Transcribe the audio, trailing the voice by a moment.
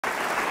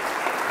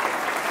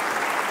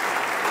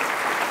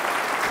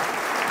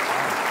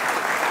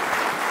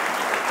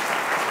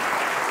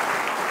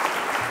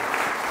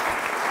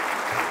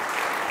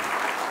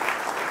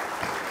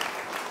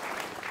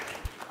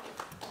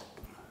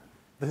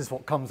is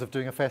what comes of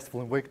doing a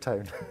festival in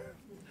Wigtown.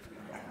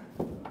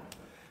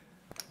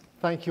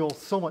 Thank you all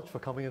so much for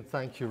coming, and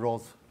thank you,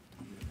 Roz.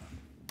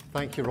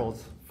 Thank you,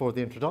 Roz, for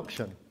the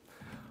introduction.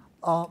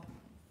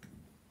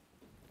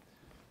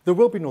 There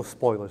will be no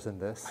spoilers in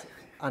this,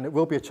 and it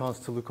will be a chance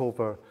to look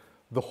over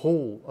the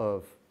whole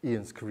of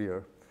Ian's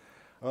career.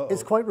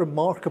 It's quite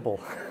remarkable.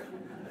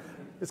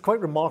 It's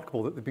quite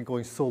remarkable that they've been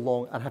going so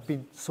long and have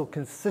been so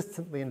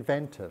consistently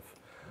inventive.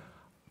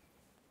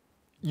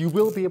 You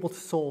will be able to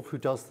solve who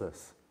does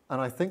this,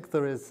 and I think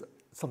there is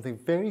something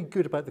very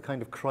good about the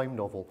kind of crime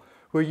novel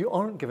where you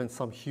aren't given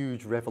some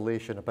huge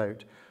revelation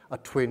about a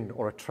twin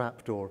or a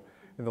trapdoor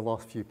in the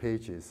last few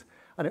pages.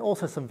 And it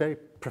also has some very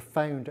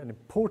profound and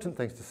important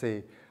things to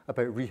say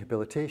about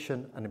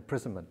rehabilitation and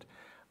imprisonment.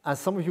 As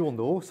some of you will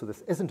know, so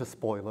this isn't a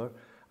spoiler,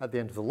 at the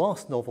end of the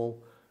last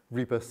novel,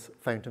 Rebus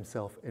found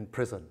himself in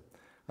prison.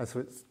 And so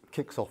it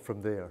kicks off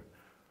from there.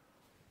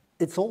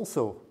 It's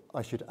also,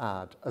 I should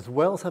add, as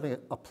well as having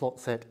a plot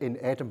set in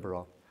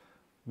Edinburgh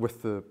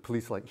with the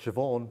police like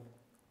Siobhan,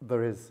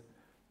 there is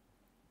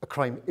a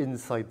crime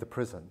inside the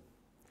prison.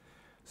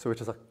 So it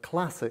is a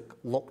classic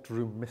locked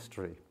room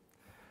mystery.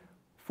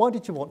 Why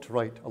did you want to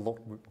write a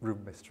locked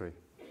room mystery?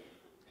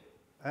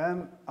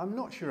 I'm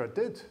not sure I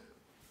did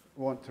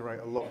want to write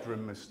a locked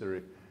room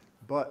mystery,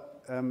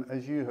 but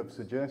as you have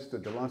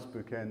suggested, the last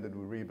book ended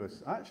with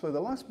Rebus. Actually, the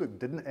last book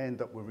didn't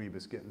end up with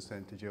Rebus getting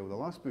sent to jail. The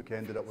last book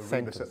ended up with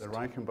Rebus at the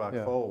Rankin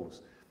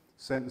Falls.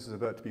 Sentence is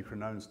about to be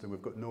pronounced, and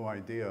we've got no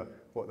idea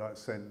what that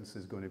sentence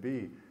is going to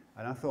be.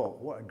 And I thought,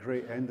 what a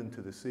great ending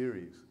to the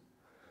series.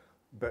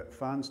 But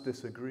fans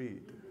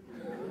disagreed.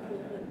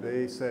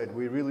 They said,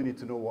 we really need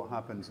to know what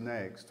happens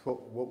next.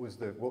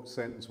 What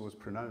sentence was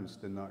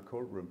pronounced in that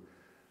courtroom?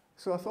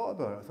 So I thought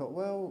about it. I thought,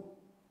 well,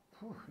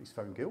 he's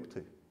found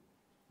guilty.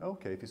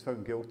 Okay, if he's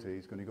found guilty,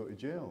 he's going to go to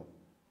jail.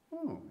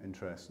 Oh,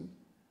 interesting.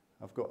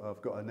 I've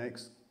got an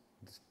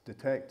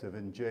ex-detective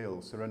in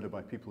jail surrounded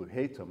by people who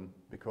hate him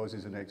because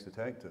he's an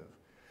ex-detective.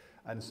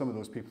 And some of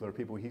those people are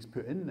people he's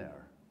put in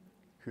there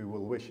who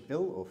will wish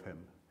ill of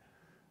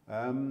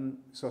him.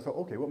 So I thought,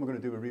 okay, what am I going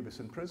to do with Rebus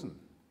in prison?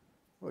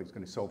 Well, he's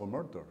going to solve a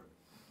murder.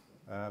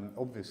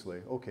 Obviously.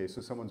 Okay,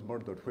 so someone's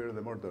murdered. Where are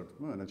they murdered?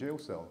 Well, in a jail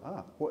cell.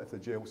 What if the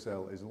jail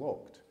cell is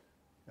locked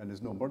and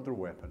there's no murder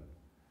weapon?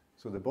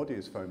 So the body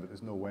is found, but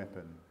there's no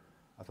weapon.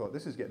 I thought,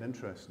 this is getting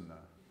interesting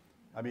now.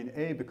 I mean,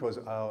 A, because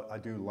I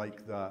do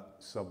like that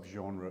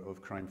subgenre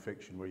of crime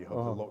fiction where you have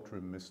the locked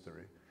room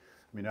mystery.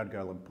 I mean, Edgar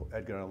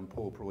Allan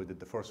Poe probably did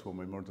the first one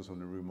with Murders on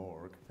the Rue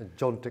Morgue. And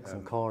John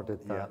Dixon Carr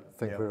did that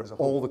thing where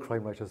all the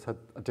crime writers had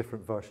a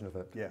different version of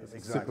it. Yeah, it's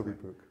exactly. A super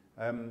good book.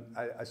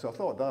 So I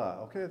thought that,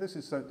 okay, this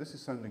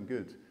is sounding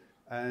good.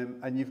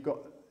 And you've got,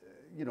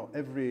 you know,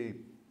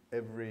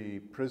 every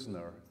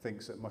prisoner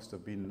thinks it must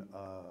have been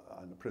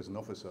a prison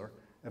officer.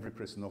 Every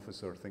prison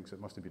officer thinks it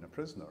must have been a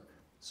prisoner.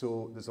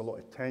 So there's a lot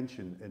of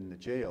tension in the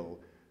jail,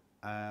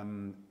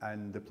 and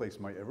the place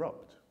might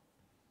erupt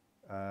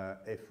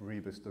if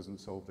Rebus doesn't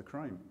solve the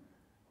crime.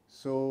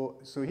 So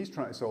he's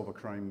trying to solve a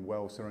crime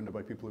while surrounded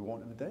by people who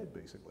want him dead,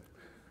 basically.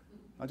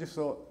 I just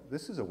thought,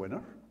 this is a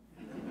winner.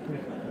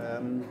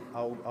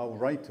 I'll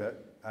write it,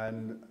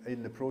 and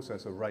in the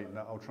process of writing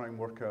it, I'll try and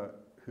work out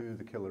who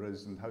the killer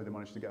is and how they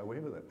managed to get away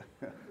with it.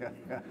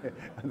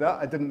 And that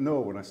I didn't know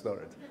when I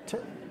started.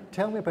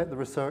 Tell me about the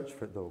research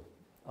for it, though.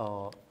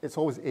 It's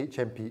always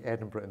HMP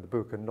Edinburgh in the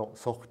book and not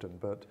Saughton,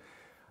 but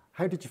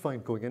how did you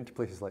find going into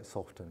places like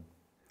Saughton?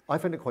 I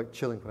found it quite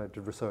chilling when I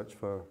did research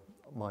for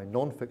my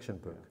non-fiction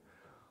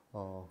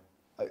book.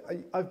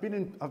 I've been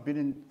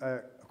in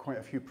quite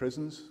a few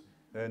prisons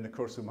in the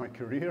course of my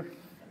career,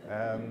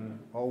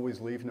 always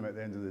leaving them at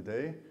the end of the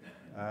day.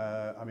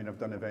 I mean, I've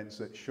done events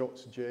at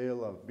Shotts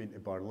Jail, I've been to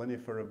Barlinnie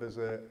for a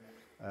visit,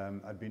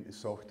 I've been to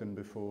Saughton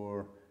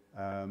before,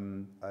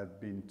 I've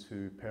been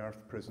to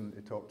Perth Prison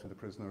to talk to the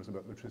prisoners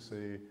about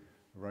literacy,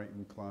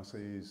 writing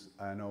classes,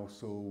 and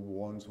also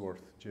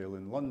Wandsworth Jail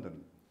in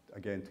London,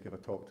 again to give a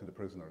talk to the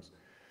prisoners.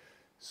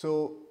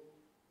 So,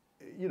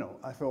 you know,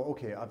 I thought,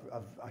 okay,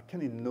 I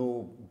kind of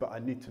know, but I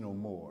need to know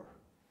more.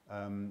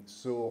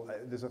 So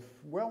there's a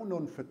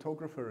well-known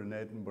photographer in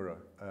Edinburgh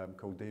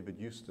called David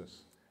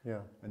Eustace.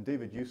 Yeah. And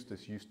David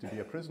Eustace used to be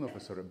a prison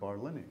officer at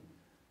Barlinnie.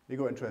 He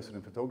got interested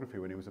in photography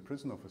when he was a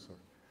prison officer.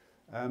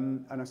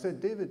 And I said,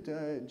 David,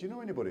 do you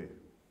know anybody?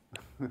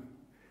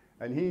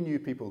 And he knew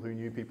people who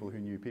knew people who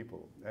knew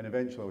people. And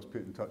eventually I was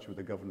put in touch with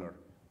the governor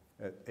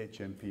at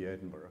HMP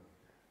Edinburgh.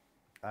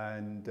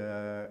 And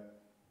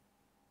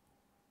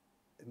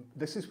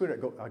this is where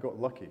I got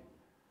lucky.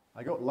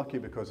 I got lucky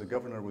because the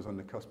governor was on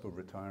the cusp of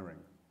retiring.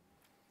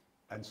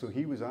 And so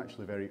he was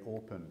actually very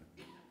open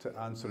to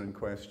answering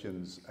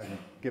questions and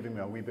giving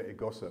me a wee bit of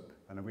gossip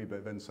and a wee bit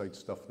of inside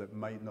stuff that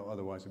might not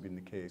otherwise have been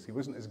the case. He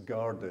wasn't as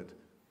guarded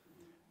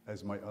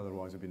as might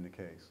otherwise have been the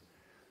case.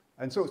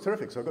 And so it's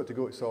terrific. So I got to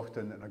go to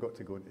Saughton and I got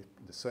to go into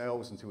the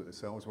cells and see what the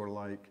cells were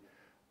like.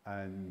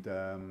 And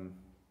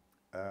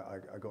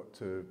I got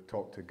to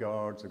talk to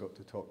guards, I got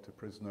to talk to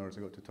prisoners,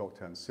 I got to talk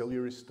to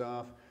ancillary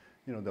staff.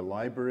 You know, the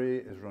library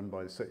is run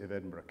by the City of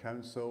Edinburgh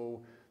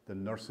Council. The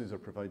nurses are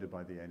provided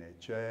by the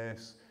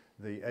NHS.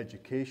 The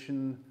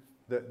education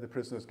that the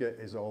prisoners get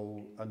is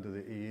all under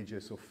the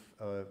aegis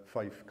of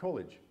Fife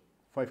College.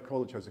 Fife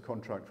College has a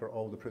contract for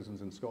all the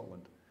prisons in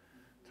Scotland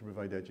to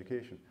provide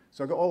education.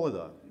 So I got all of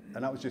that,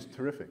 and that was just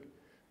terrific.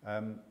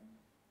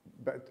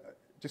 But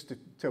just to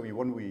tell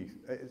you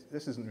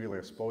this isn't really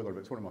a spoiler, but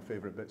it's one of my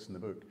favourite bits in the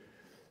book.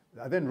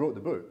 I then wrote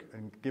the book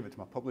and gave it to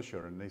my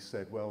publisher, and they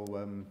said, well,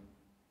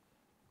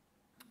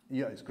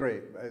 yeah, it's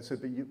great. I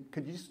said, but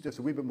could you just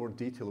a wee bit more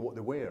detail of what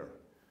they wear?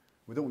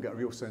 We don't get a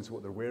real sense of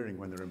what they're wearing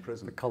when they're in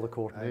prison. The colour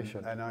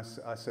coordination. And I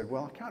said,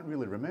 well, I can't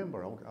really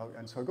remember.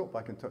 And so I got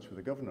back in touch with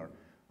the governor.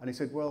 And he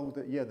said, well,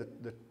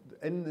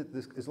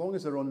 as long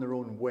as they're on their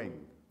own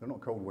wing, they're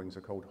not called wings,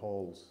 they're called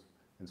halls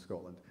in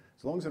Scotland.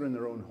 As long as they're in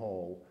their own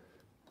hall,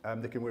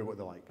 they can wear what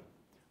they like.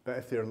 But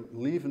if they're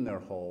leaving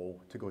their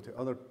hall to go to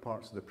other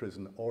parts of the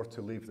prison or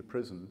to leave the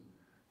prison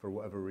for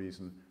whatever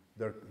reason,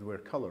 they wear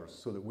colours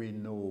so that we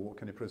know what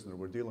kind of prisoner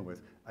we're dealing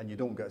with. And you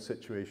don't get a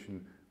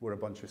situation where a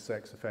bunch of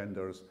sex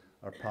offenders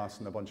are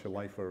passing a bunch of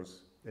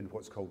lifers in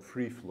what's called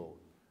free flow,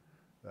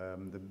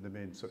 the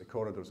main sort of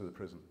corridors of the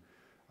prison.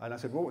 And I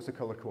said, well, what's the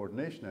colour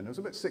coordination? And there was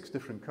about 6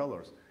 different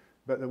colours.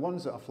 But the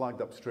ones that I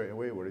flagged up straight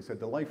away were, he said,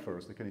 the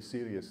lifers, the kind of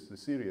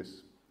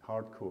serious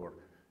hardcore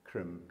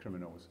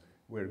criminals,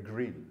 wear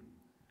green.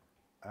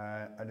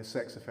 And the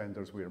sex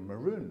offenders wear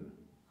maroon.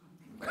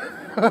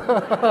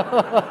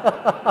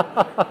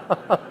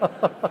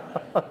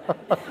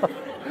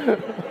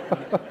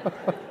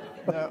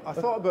 Now, I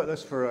thought about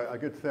this for a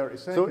good 30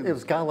 seconds. So it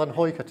was Galan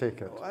Hoyk, I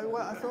take it? I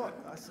thought,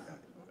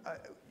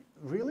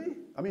 really?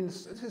 I mean,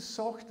 this is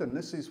Saughton.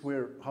 This is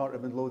where Heart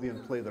of Midlothian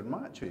play their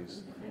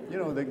matches. You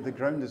know, the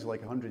ground is like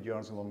 100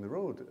 yards along the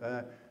road.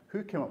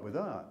 Who came up with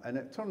that? And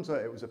it turns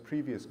out it was a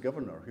previous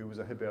governor who was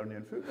a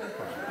Hibernian football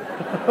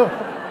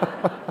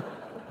fan.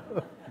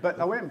 But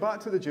I went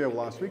back to the jail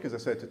last week, as I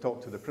said, to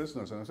talk to the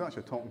prisoners, and I was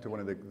actually talking to one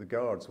of the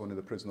guards, one of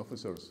the prison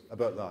officers,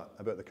 about that,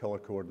 about the colour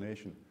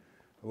coordination.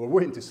 We were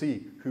waiting to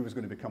see who was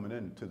going to be coming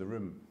into the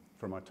room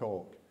for my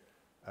talk,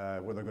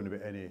 were there going to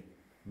be any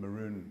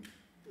maroon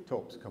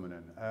tops coming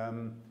in.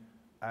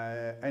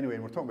 Anyway,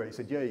 and we're talking about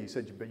it, he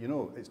said, but you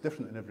know, it's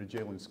different in every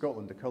jail in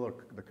Scotland, the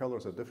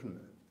colours are different,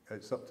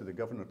 it's up to the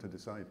governor to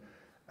decide.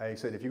 He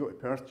said, if you go to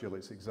Perth Jail,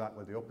 it's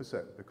exactly the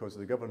opposite, because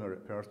the governor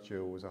at Perth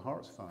Jail was a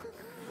Hearts fan.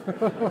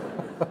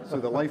 So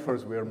the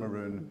lifers wear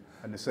maroon,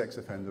 and the sex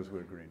offenders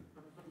wear green.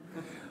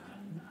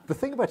 The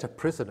thing about a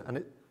prison,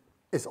 and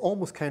it's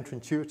almost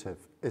counterintuitive,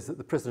 is that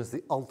the prison is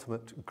the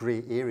ultimate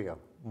grey area,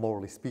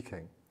 morally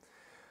speaking.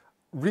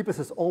 Rebus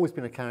has always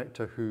been a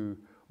character who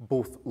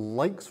both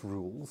likes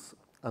rules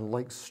and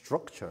likes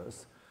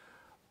structures,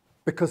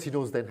 because he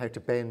knows then how to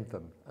bend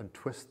them and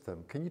twist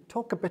them. Can you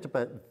talk a bit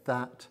about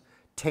that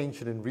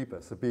tension in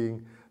Rebus of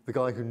being the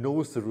guy who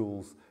knows the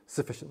rules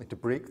sufficiently to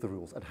break the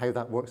rules, and how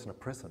that works in a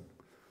prison?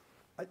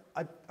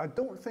 I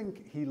don't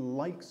think he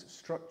likes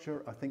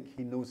structure. I think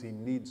he knows he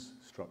needs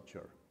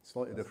structure.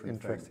 Slightly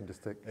different thing. Interesting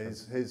distinction.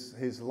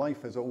 His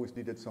life has always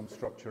needed some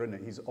structure in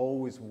it. He's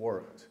always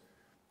worked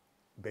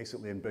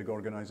basically in big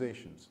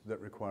organisations that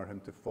require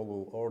him to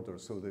follow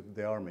orders. So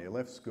the army, he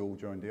left school,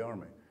 joined the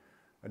army,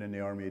 and in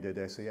the army he did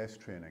SAS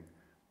training,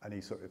 and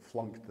he sort of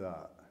flunked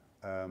that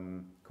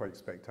quite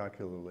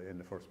spectacularly in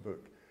the first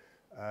book.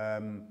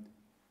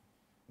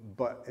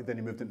 But then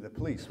he moved into the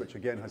police, which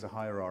again has a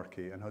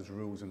hierarchy and has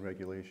rules and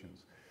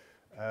regulations.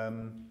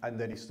 And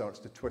then he starts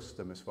to twist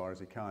them as far as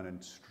he can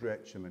and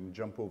stretch them and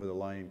jump over the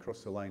line,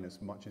 cross the line as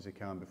much as he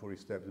can before he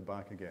steps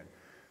back again.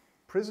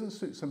 Prison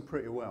suits him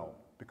pretty well,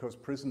 because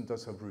prison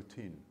does have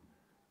routine.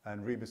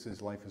 And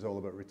Rebus's life is all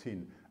about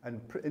routine.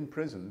 And in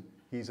prison,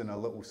 he's in a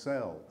little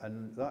cell,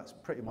 and that's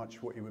pretty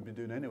much what he would be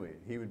doing anyway.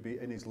 He would be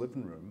in his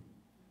living room,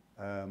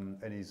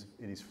 in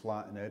his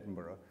flat in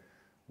Edinburgh,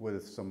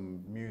 with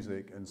some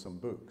music and some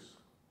books.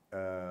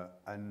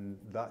 And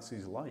that's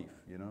his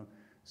life, you know.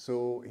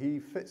 So he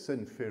fits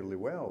in fairly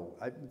well.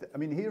 I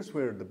mean, here's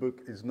where the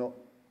book is not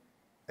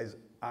as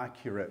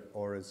accurate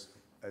or as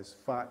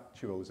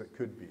factual as it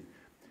could be.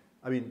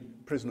 I mean,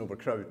 prison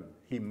overcrowding,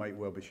 he might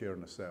well be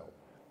sharing a cell,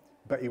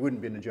 but he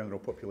wouldn't be in the general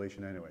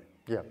population anyway.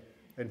 Yeah.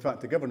 In fact,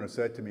 the governor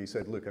said to me, he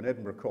said, look, an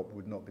Edinburgh cop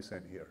would not be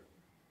sent here.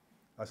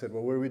 I said,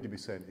 well, where would he be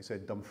sent? He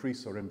said,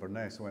 Dumfries or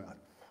Inverness. I went,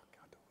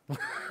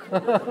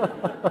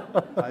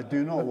 I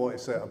do not want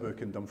to set a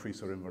book in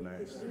Dumfries or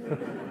Inverness.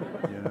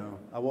 You know,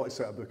 I want to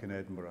set a book in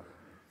Edinburgh.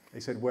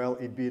 He said, well,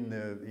 he'd be in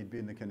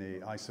the kind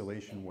of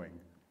isolation wing,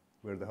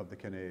 where they have the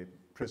kind of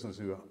prisoners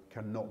who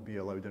cannot be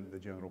allowed into the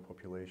general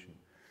population,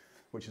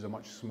 which is a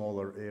much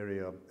smaller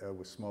area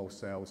with small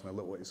cells and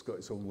it's got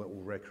its own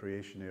little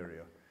recreation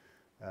area.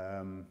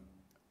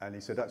 And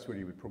he said that's where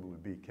he would probably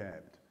be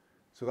kept.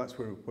 So that's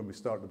where, when we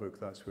start the book,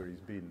 that's where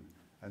he's been,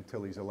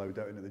 until he's allowed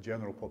out into the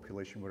general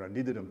population where I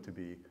needed him to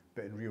be,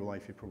 but in real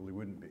life he probably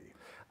wouldn't be.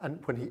 And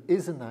when he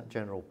is in that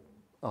general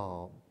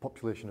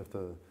population of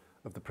the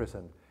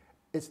prison,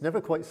 it's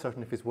never quite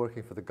certain if he's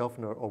working for the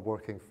governor or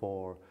working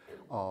for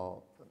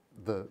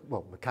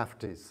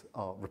McCafferty's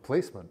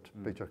replacement,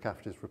 Major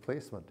Cafferty's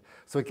replacement.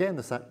 So again,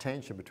 there's that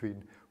tension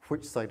between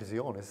which side is he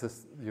on? Is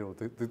this,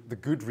 the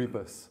good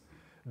Rebus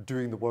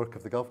doing the work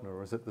of the governor,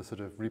 or is it the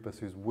sort of Rebus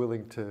who's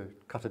willing to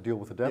cut a deal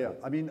with the devil?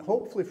 Yeah, I mean,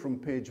 hopefully from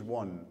page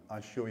 1,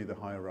 I show you the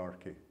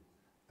hierarchy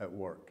at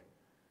work,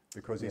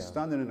 because he's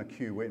standing in a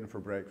queue waiting for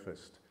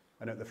breakfast,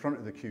 and at the front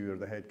of the queue are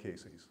the head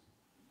cases,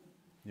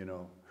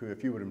 who,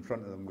 if you were in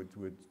front of them,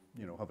 would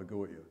have a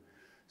go at you.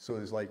 So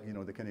there's like,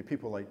 the kind of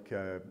people like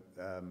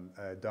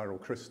Darryl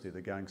Christie,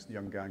 the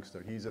young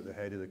gangster. He's at the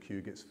head of the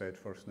queue, gets fed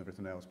first and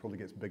everything else, probably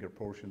gets bigger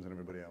portions than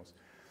everybody else.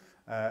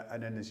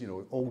 And then there's,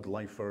 old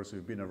lifers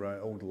who've been around,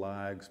 old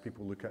lags,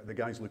 the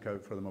guys look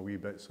out for them a wee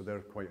bit, so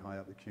they're quite high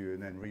up the queue,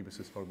 and then Rebus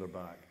is further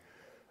back.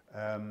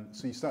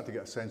 So you start to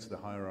get a sense of the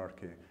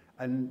hierarchy.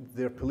 And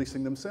they're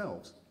policing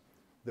themselves.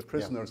 The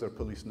prisoners are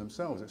policing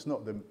themselves. It's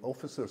not the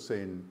officer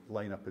saying,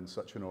 line up in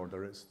such an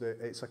order.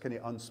 It's a kind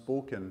of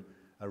unspoken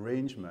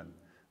arrangement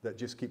that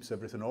just keeps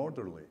everything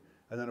orderly.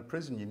 And in a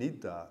prison, you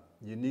need that.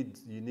 You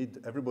need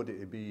everybody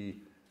to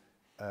be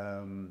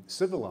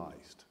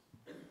civilized.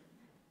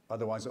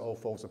 Otherwise, it all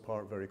falls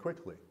apart very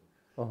quickly.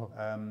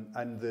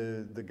 And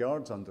the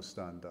guards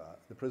understand that.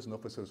 The prison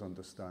officers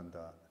understand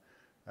that.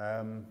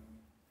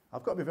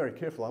 I've got to be very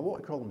careful. I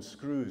want to call them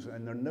screws,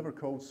 and they're never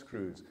called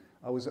screws.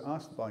 I was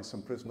asked by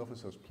some prison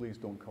officers, please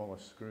don't call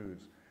us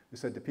screws. They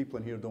said, the people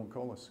in here don't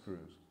call us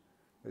screws.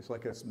 It's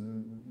like a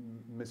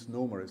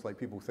misnomer. It's like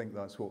people think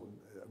that's what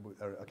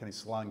a kind of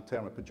slang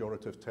term, a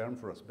pejorative term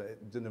for us, but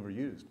it's never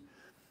used.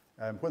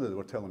 Whether they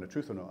were telling the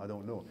truth or not, I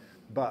don't know.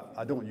 But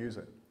I don't use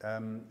it.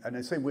 And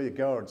the same way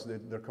guards,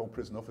 they're called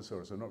prison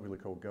officers. They're not really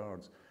called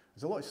guards.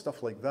 There's a lot of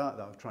stuff like that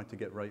I've tried to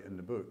get right in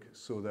the book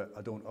so that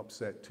I don't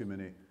upset too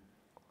many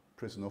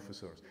prison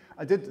officers.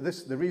 I did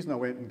this, the reason I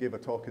went and gave a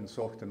talk in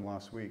Saughton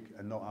last week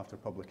and not after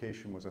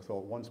publication was I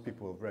thought once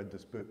people have read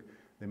this book,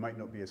 they might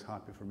not be as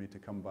happy for me to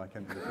come back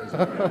into the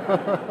prison.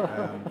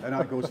 And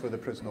that goes for the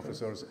prison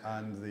officers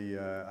and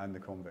the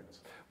convicts.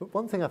 But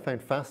one thing I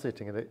found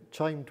fascinating, and it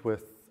chimed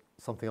with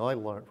something I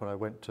learned when I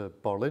went to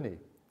Barlinnie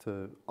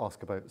to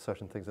ask about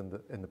certain things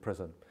in the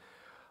prison,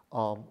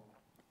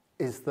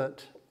 is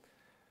that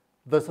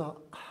there's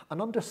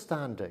an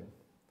understanding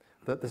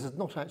that this is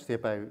not actually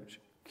about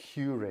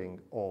curing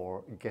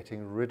or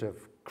getting rid of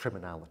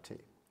criminality,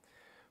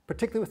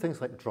 particularly with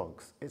things like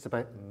drugs. It's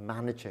about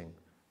managing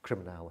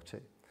criminality.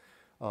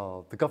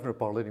 The governor of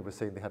Barlinnie was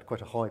saying they had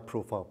quite a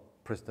high-profile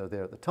prisoner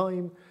there at the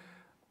time,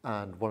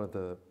 and one of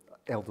the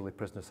elderly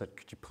prisoners said,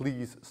 could you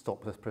please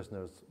stop this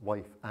prisoner's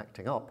wife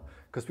acting up,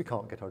 because we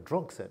can't get our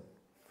drugs in.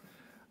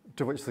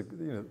 To which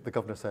the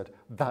governor said,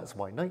 that's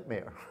my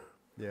nightmare.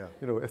 Yeah.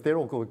 If they're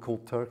all going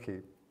cold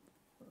turkey,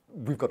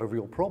 we've got a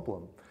real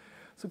problem.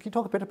 So can you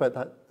talk a bit about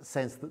that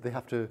sense that they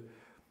have to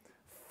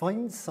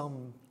find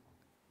some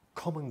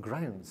common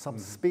ground, some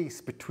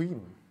space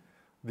between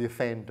the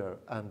offender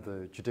and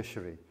the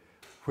judiciary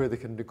where they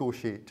can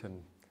negotiate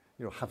and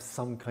have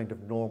some kind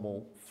of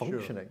normal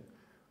functioning? Sure.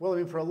 Well, I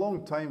mean, for a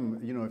long time,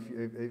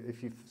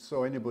 if you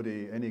saw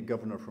any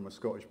governor from a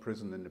Scottish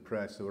prison in the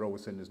press, they were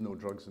always saying there's no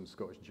drugs in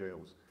Scottish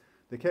jails.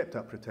 They kept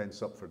that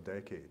pretense up for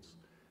decades.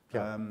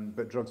 Yeah.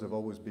 But drugs have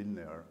always been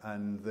there,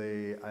 and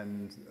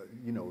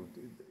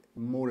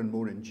more and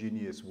more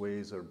ingenious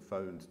ways are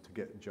found to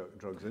get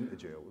drugs into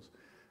jails.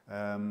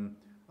 I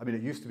mean,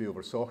 it used to be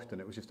over Saughton,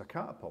 it was just a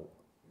catapult.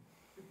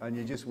 And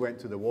you just went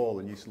to the wall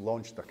and you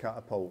launched a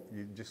catapult,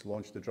 you just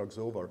launched the drugs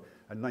over,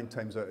 and 9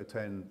 times out of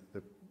 10,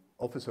 the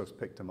officers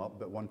picked them up,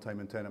 but 1 time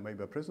in 10 it might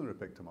be a prisoner who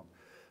picked them up.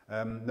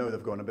 Now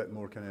they've gone a bit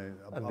more kind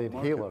of and the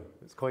inhaler,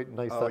 it's quite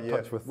nice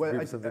touch with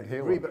Rebus and the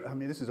inhaler. I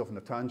mean, this is off on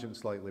a tangent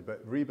slightly,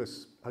 but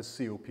Rebus has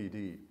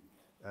COPD.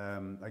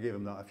 I gave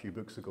him that a few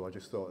books ago. I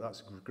just thought,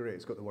 that's great,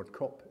 it's got the word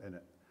cop in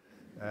it.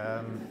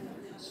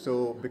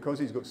 So because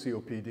he's got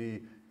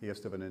COPD, he has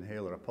to have an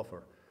inhaler, a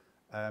puffer.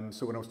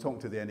 So when I was talking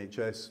to the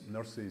NHS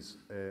nurses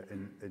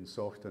in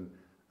Saughton,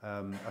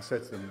 I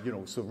said to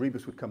them, so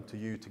Rebus would come to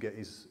you to get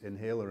his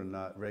inhaler and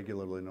that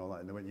regularly and all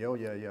that. And they went,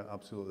 yeah,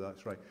 absolutely,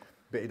 that's right.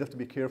 But he'd have to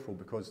be careful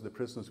because the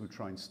prisoners would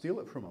try and steal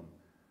it from him.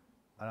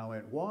 And I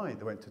went, why?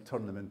 They went to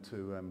turn them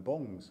into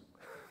bongs.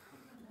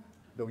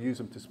 They'll use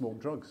them to smoke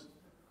drugs.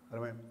 And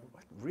I went,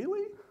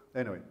 really?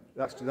 Anyway,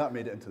 that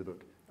made it into the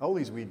book. All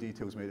these wee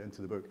details made it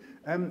into the book.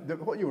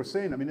 What you were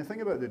saying, I mean, the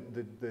thing about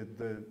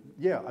the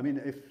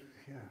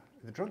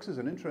drugs is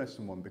an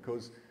interesting one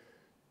because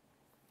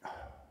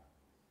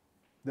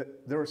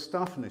there are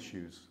staffing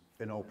issues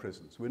in all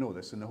prisons. We know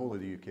this, in the whole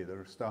of the UK, there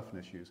are staffing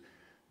issues.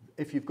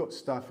 If you've got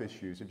staff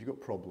issues, if you've got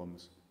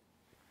problems,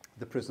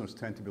 the prisoners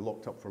tend to be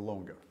locked up for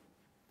longer.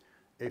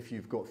 If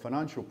you've got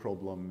financial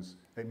problems,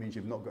 it means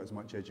you've not got as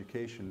much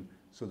education,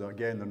 so that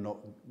again, they're not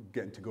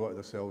getting to go out of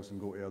their cells and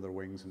go to other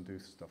wings and do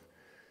stuff.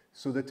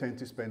 So they tend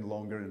to spend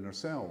longer in their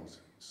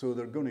cells. So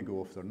they're going to go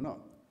off their nut.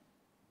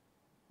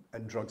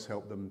 And drugs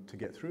help them to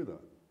get through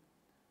that.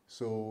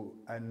 So,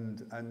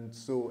 and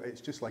so it's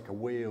just like a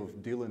way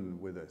of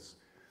dealing with this.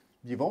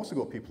 You've also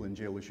got people in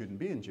jail who shouldn't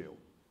be in jail.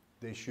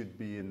 They should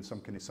be in some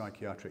kind of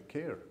psychiatric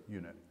care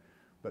unit,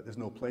 but there's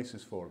no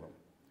places for them.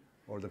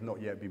 or they've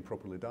not yet been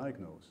properly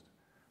diagnosed.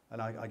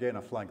 And again,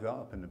 I flag that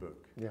up in the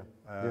book,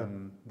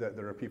 that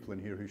there are people in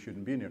here who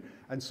shouldn't be in here.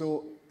 And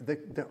so the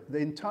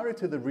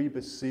entirety of the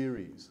Rebus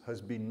series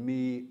has been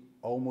me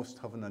almost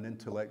having an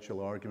intellectual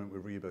argument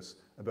with Rebus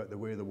about the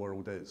way the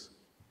world is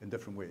in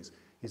different ways.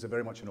 He's a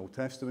very much an Old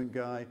Testament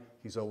guy.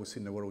 He's always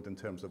seen the world in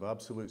terms of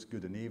absolutes,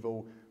 good and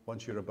evil.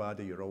 Once you're a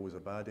baddie, you're always a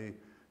baddie.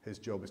 His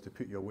job is to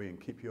put you away and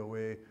keep you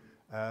away.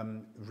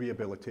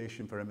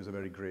 Rehabilitation for him is a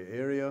very grey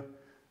area.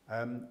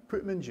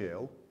 Put him in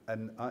jail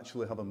and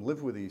actually have him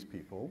live with these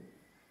people,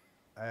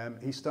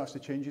 he starts to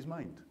change his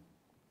mind.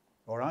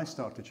 Or I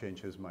start to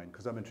change his mind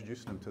because I'm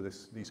introducing him to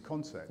these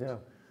concepts. Yeah.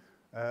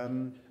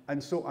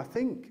 And so I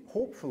think,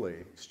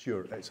 hopefully,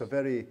 Stuart, it's a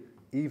very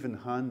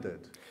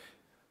even-handed,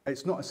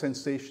 it's not a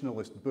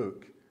sensationalist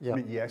book. Yeah. I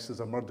mean, yes, there's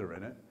a murder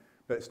in it,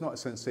 but it's not a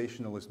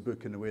sensationalist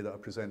book in the way that I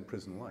present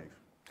prison life.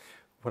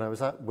 When I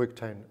was at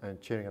Wigtown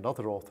and chairing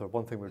another author,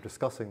 one thing we were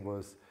discussing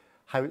was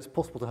how it's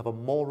possible to have a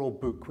moral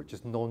book which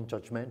is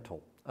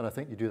non-judgmental. And I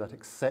think you do that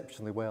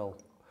exceptionally well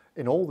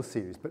in all the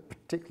series, but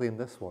particularly in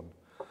this one.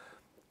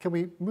 Can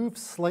we move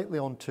slightly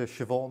on to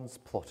Siobhan's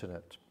plot in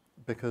it?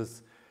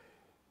 Because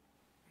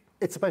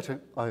it's about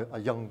a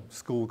young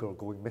schoolgirl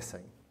going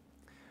missing.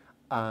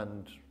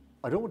 And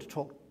I don't want to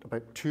talk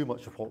about too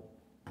much of what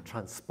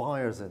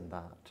transpires in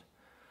that,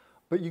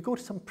 but you go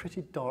to some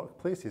pretty dark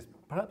places,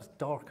 perhaps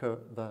darker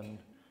than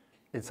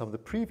in some of the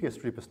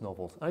previous Rebus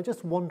novels. And I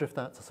just wonder if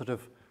that's a sort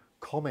of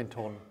comment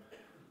on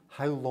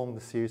how long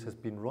the series has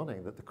been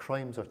running, that the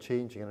crimes are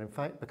changing and in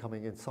fact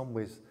becoming in some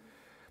ways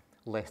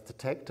less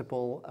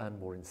detectable and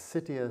more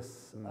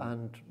insidious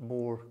and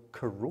more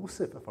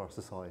corrosive of our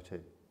society.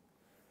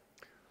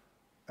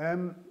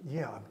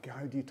 Yeah,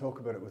 how do you talk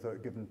about it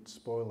without giving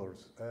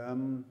spoilers?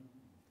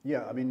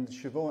 Yeah, I mean,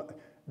 Siobhan,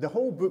 the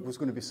whole book was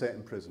going to be set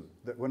in prison.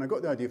 When I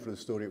got the idea for the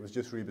story, it was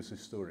just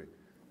Rebus's story.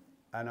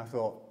 And I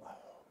thought,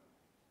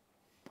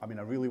 I mean,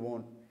 I really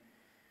want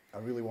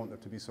there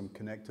to be some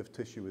connective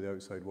tissue with the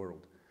outside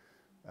world.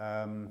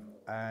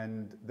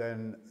 And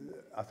then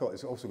I thought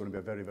it's also going to be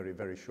a very, very,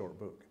 very short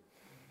book.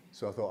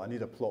 So I thought I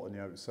need a plot on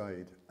the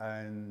outside.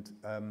 And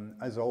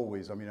as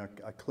always, I mean,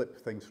 I clip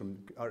things from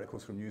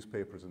articles from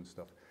newspapers and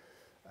stuff.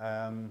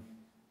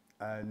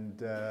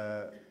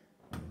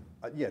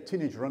 Yeah,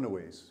 teenage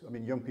runaways. I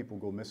mean, young people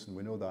go missing,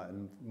 we know that,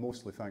 and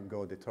mostly, thank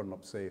God, they turn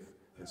up safe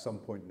at some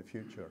point in the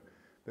future.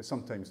 But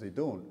sometimes they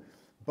don't.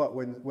 But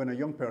when a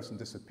young person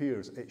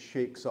disappears, it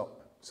shakes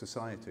up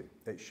society.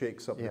 It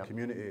shakes up the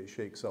community, it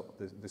shakes up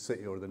the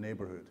city or the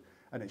neighbourhood,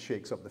 and it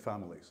shakes up the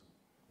families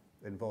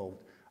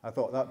involved. I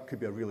thought that could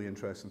be a really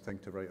interesting thing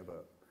to write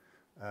about.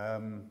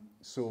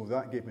 So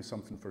that gave me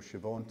something for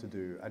Siobhan to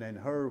do. And then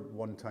her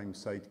one-time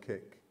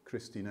sidekick,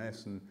 Christine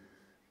Essen,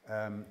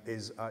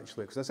 is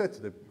actually, because I said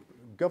to the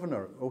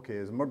governor, okay,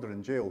 is a murder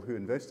in jail, who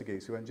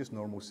investigates? He went, just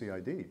normal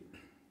CID.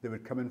 They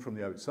would come in from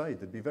the outside.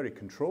 They'd be very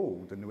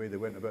controlled in the way they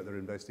went about their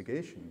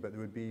investigation, but they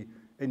would be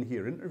in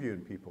here interviewing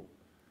people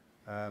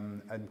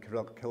and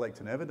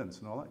collecting evidence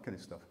and all that kind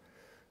of stuff.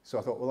 So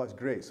I thought, well, that's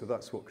great. So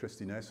that's what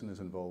Christine Essen is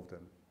involved in.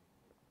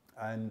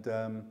 And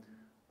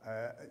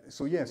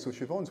so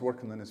Siobhan's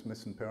working on this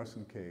missing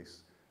person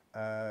case,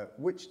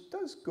 which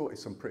does go to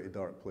some pretty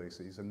dark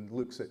places and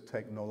looks at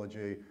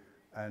technology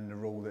and the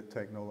role that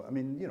technology, I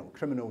mean, you know,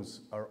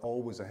 criminals are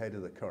always ahead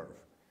of the curve.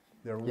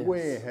 They're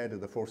way ahead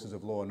of the forces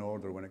of law and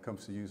order when it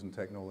comes to using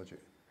technology.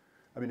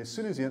 I mean, as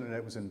soon as the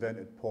internet was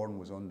invented, porn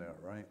was on there,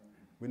 right?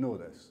 We know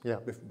this. Yeah.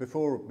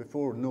 Before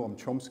Noam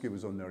Chomsky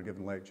was on there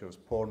giving lectures,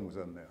 porn was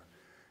on there.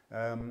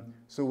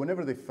 So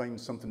whenever they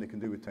find something they can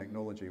do with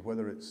technology,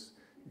 whether it's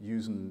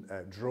using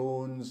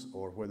drones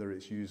or whether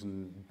it's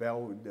using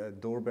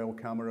doorbell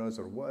cameras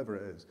or whatever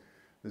it is,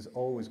 there's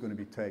always going to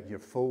be tech. Your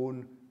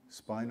phone,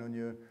 spying on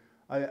you.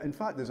 In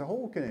fact, there's a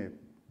whole kind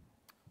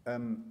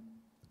of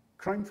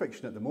crime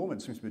fiction at the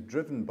moment seems to be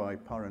driven by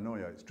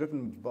paranoia. It's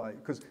driven by,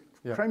 because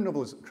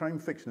crime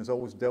fiction has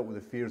always dealt with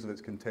the fears of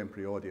its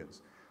contemporary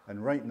audience.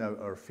 And right now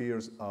our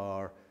fears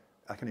are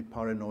a kind of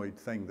paranoid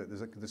thing, that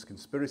there's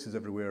conspiracies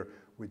everywhere.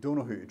 We don't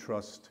know who to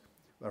trust.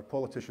 Our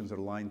politicians are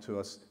lying to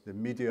us. The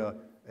media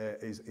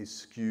is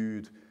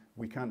skewed.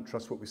 We can't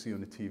trust what we see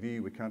on the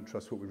TV. We can't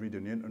trust what we read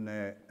on the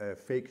internet.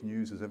 Fake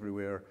news is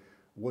everywhere.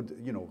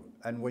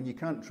 And when you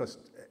can't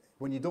trust,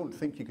 when you don't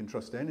think you can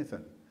trust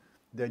anything,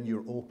 then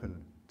you're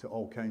open to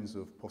all kinds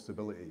of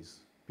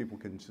possibilities. People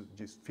can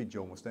just feed you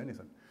almost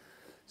anything.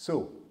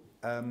 So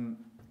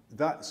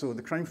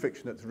the crime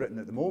fiction that's written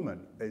at the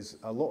moment is,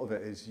 a lot of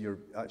it is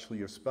actually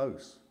your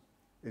spouse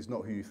is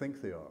not who you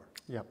think they are.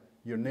 Yep.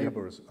 Your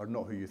neighbours are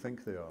not who you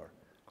think they are.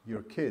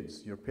 Your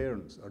kids, your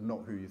parents are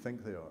not who you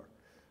think they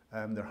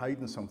are. They're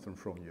hiding something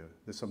from you.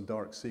 There's some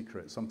dark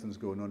secret. Something's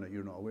going on that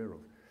you're not aware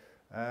of.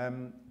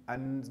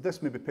 And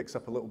this maybe picks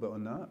up a little bit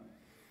on that,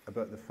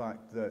 about the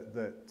fact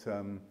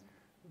that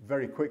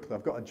very quickly,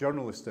 I've got a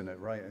journalist in it,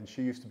 right, and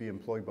she used to be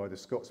employed by the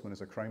Scotsman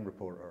as a crime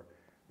reporter,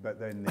 but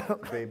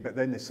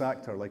then they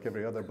sacked her like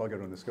every other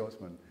bugger on the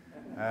Scotsman.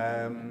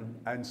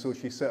 And so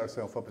she set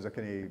herself up as a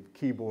kind of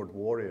keyboard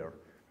warrior.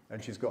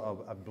 and she's got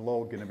a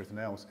blog and everything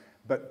else.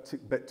 But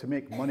to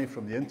make money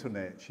from the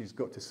internet, she's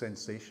got to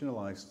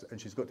sensationalise, and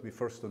she's got to be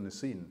first on the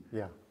scene.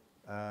 Yeah.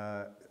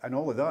 And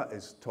all of that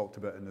is talked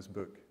about in this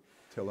book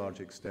to a large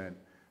extent.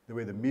 The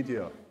way the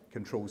media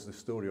controls the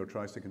story or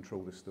tries to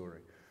control the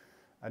story.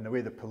 And the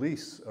way the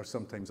police are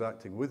sometimes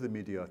acting with the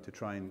media to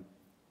try and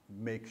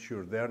make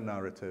sure their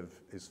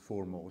narrative is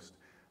foremost,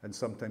 and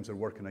sometimes they're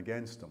working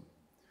against them.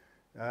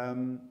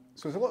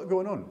 So there's a lot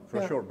going on for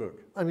a short book.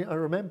 I mean, I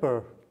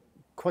remember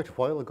quite a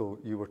while ago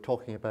you were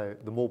talking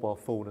about the mobile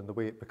phone and the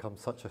way it becomes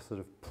such a sort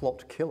of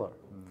plot killer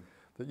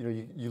that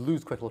you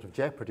lose quite a lot of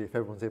jeopardy if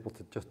everyone's able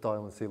to just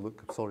dial and say,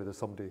 look, I'm sorry, there's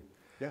somebody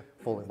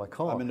following my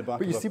car. I'm in the back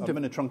I'm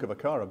in the trunk of a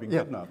car, I've been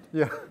kidnapped.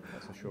 Yeah,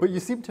 that's for sure. But you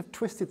seem to have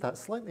twisted that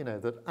slightly now,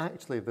 that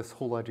actually this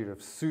whole idea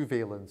of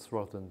surveillance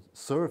rather than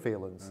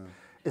surveillance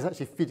is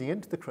actually feeding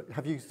into the crime.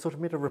 Have you sort of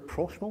made a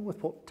rapprochement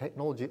with what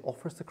technology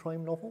offers the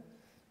crime novel?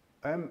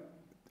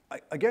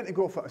 Again, to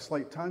go off at a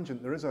slight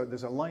tangent, there's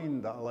a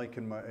line that I like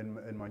in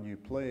my new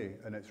play,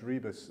 and it's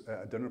Rebus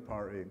at a dinner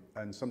party,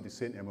 and somebody's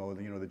saying to him, "Oh,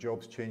 the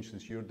job's changed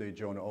since your day,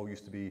 John. It all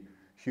used to be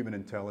human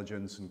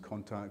intelligence and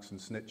contacts and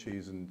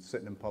snitches and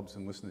sitting in pubs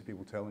and listening to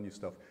people telling you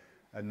stuff,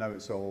 and now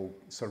it's all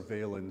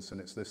surveillance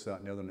and it's this, that,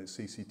 and the other, and it's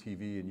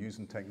CCTV and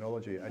using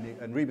technology."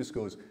 And Rebus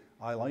goes,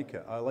 "I like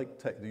it. I like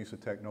the use of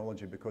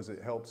technology because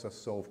it helps us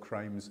solve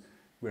crimes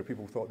where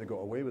people thought they got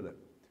away with it.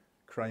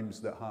 Crimes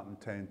that happened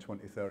 10,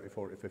 20, 30,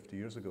 40, 50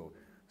 years ago.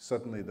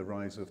 Suddenly the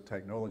rise of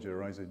technology, the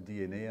rise of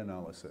DNA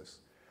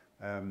analysis,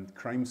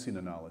 crime scene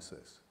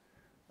analysis,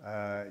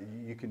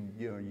 you can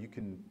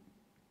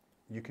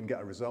get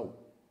a result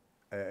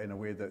in a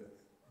way that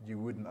you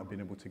wouldn't have been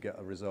able to get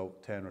a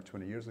result 10 or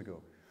 20 years ago.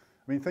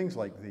 I mean, things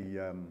like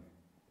the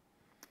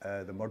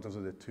murders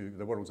of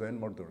the World's End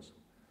murders,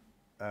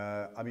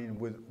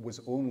 was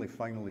only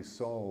finally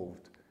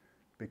solved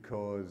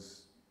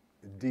because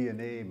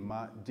DNA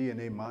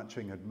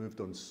matching had moved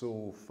on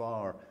so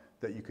far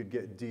that you could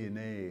get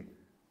DNA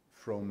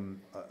from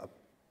a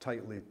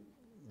tightly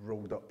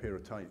rolled up pair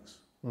of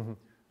tights.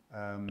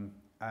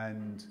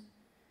 And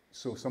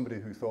so somebody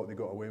who thought they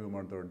got away with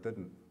murder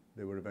didn't.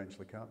 They were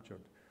eventually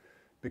captured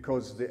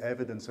because the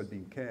evidence had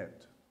been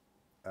kept.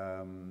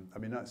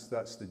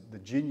 That's the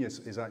genius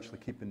is actually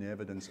keeping the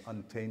evidence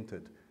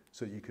untainted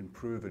so that you can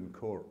prove in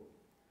court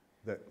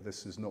that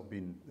this is not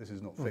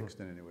fixed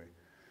in any way.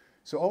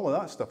 So all of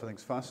that stuff I think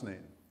is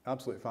fascinating,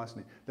 absolutely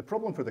fascinating. The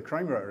problem for the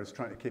crime writer is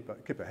trying to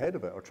keep ahead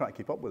of it or try to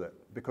keep up with it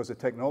because the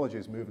technology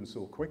is moving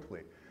so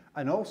quickly.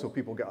 And also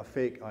people get a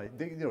fake,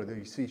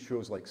 they see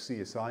shows like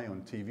CSI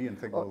on TV and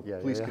think,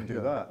 police can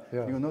do that.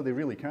 Yeah. No, they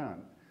really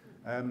can't.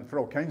 For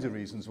all kinds of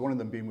reasons, one of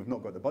them being we've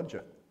not got the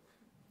budget.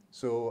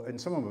 So in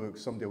some of my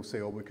books, somebody will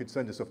say, we could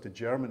send this off to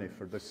Germany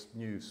for this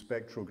new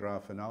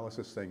spectrograph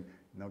analysis thing.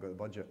 Not got the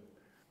budget.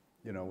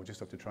 We'll just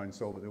have to try and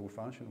solve it the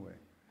old-fashioned way.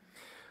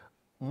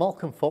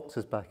 Malcolm Fox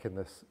is back in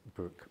this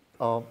book.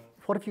 What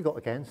have you got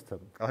against him?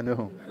 I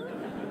know.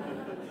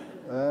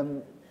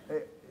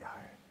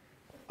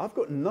 I've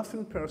got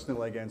nothing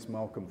personally against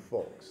Malcolm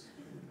Fox.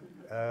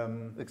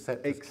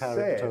 Except his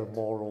character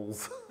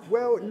morals.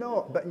 Well,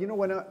 no, but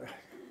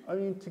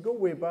to go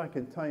way back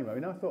in time, I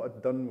thought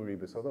I'd done with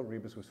Rebus. I thought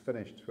Rebus was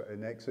finished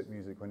in Exit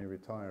Music when he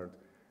retired.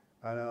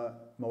 And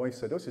my wife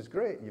said, "This is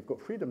great, you've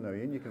got freedom now,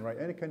 Ian. You can write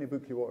any kind of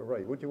book you want to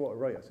write. What do you want to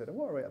write?" I said, "I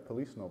want to write a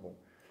police novel."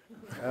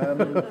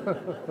 But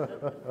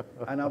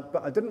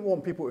I didn't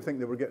want people to think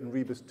they were getting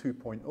Rebus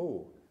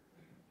 2.0.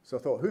 So I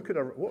thought,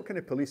 what kind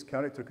of police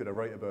character could I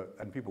write about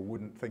and people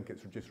wouldn't think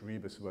it's just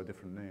Rebus with a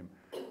different name?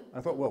 And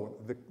I thought, well,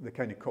 the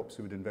kind of cops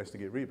who would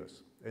investigate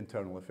Rebus,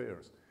 Internal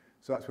Affairs.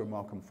 So that's where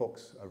Malcolm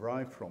Fox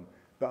arrived from.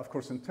 But of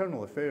course,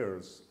 Internal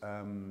Affairs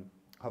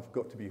have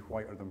got to be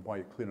whiter than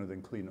white, cleaner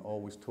than clean,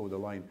 always toe the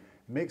line.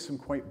 Makes them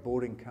quite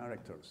boring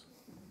characters,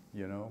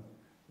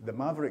 The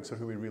Mavericks are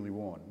who we really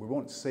want. We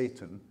want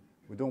Satan.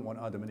 We don't want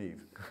Adam and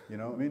Eve, you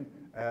know what I mean?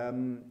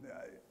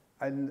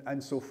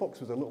 And so Fox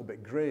was a little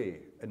bit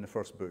grey in the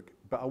first book,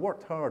 but I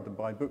worked hard, and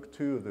by book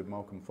 2 of the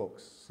Malcolm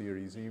Fox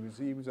series, he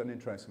was an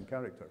interesting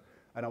character,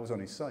 and I was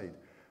on his side.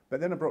 But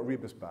then I brought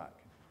Rebus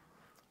back,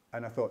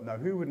 and I thought, now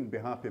who wouldn't be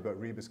happy about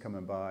Rebus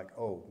coming back?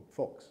 Oh,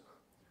 Fox,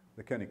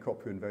 the kind of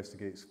cop who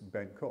investigates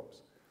bent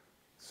cops.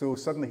 So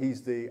suddenly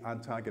he's the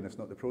antagonist,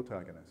 not the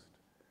protagonist.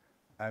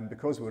 And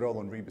because we're all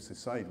on Rebus's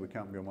side, we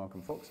can't be on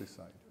Malcolm Fox's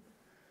side.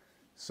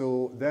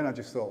 So then I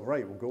just thought,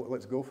 right,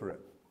 let's go for it.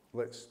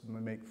 Let's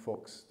make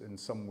Fox in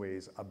some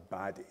ways a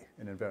baddie,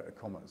 in inverted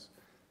commas.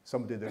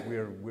 Somebody that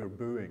we're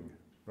booing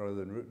rather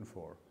than rooting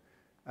for.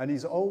 And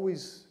he's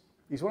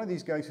one of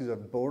these guys who's a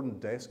born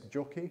desk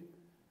jockey,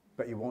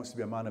 but he wants to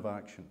be a man of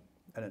action.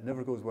 And it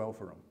never goes well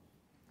for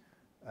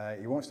him.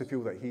 He wants to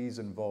feel that he's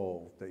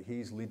involved, that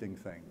he's leading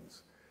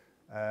things.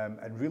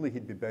 And really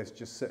he'd be best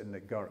just sitting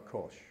at Gart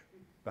Kosh,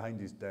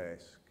 behind his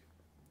desk,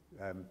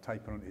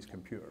 typing on his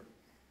computer.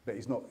 But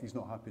he's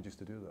not happy just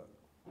to do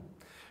that.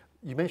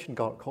 You mentioned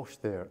Gart Kosh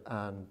there,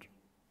 and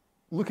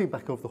looking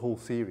back over the whole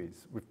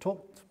series, we've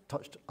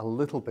touched a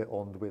little bit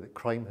on the way that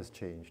crime has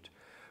changed,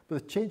 but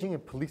the changing in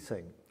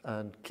policing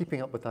and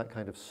keeping up with that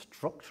kind of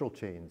structural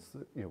change.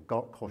 You know,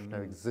 Gartcosh now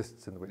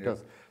exists in the way it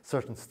does.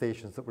 Certain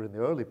stations that were in the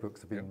early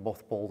books have been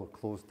mothballed or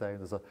closed down.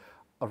 There's a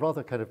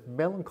rather kind of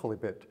melancholy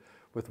bit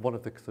with one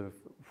of the sort of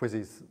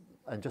whizzes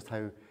and just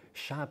how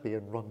shabby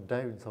and run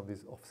down some of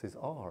these offices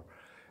are.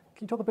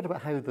 Can you talk a bit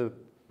about how the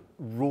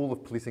role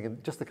of policing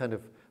and just the kind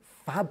of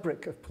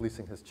fabric of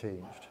policing has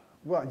changed?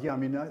 Well, yeah, I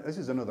mean, this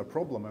is another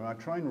problem. I mean, I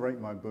try and write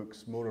my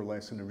books more or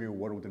less in the real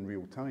world in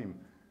real time.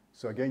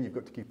 So again, you've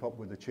got to keep up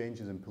with the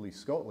changes in Police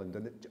Scotland,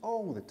 and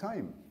all the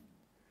time.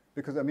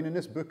 Because, I mean, in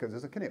this book,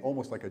 there's a kind of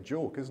almost like a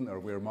joke, isn't there,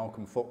 where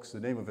Malcolm Fox, the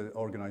name of the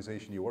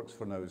organisation he works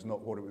for now, is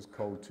not what it was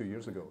called 2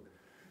 years ago.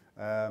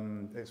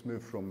 It's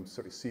moved from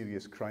sort of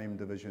serious crime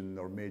division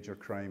or major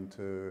crime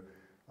to,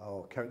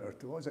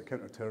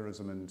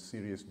 counter-terrorism and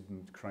serious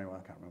crime, I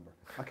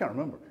can't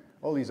remember.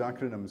 All these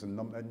acronyms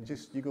and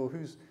just, you go,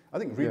 I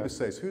think Rebus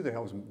says, who the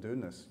hell's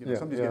doing this? You know,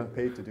 somebody's getting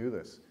paid to do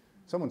this.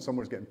 Someone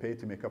somewhere's getting paid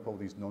to make up all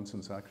these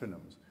nonsense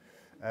acronyms.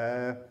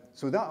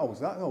 So that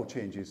all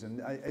changes.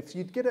 And if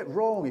you get it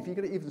wrong, if you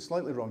get it even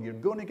slightly wrong, you're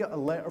going to get a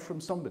letter from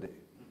somebody.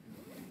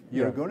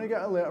 You're going to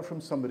get a letter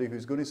from somebody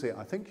who's going to say,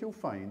 I think you'll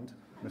find,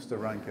 Mr.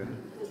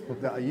 Rankin,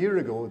 that a year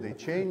ago they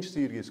changed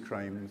serious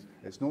crimes.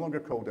 It's no longer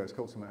called that, it's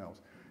called something else.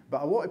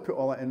 But I want to put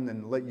all that in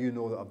and let you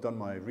know that I've done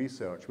my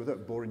research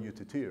without boring you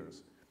to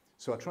tears.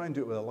 So I try and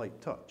do it with a light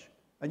touch.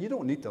 And you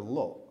don't need a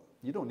lot.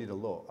 You don't need a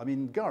lot. I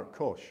mean,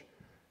 Gartcosh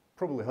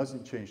probably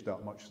hasn't changed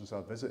that much since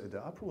I visited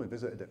it. I probably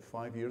visited it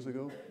 5 years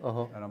ago,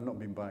 and I've not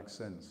been back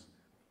since.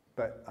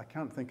 But I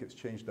can't think it's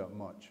changed that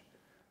much.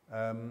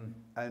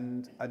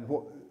 And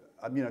what,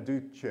 I mean, I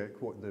do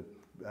check what the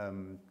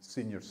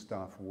senior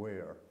staff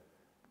wear,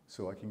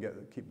 so I can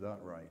keep that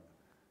right.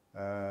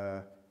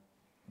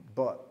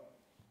 But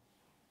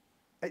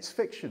it's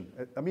fiction.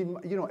 I mean,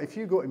 you know, if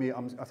you go to me,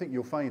 I think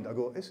you'll find, I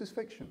go, this is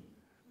fiction.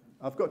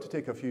 I've got to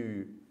take a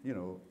few, you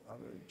know,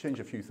 change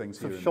a few things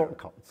here. So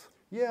shortcuts.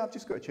 Yeah, I've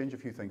just got to change a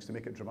few things to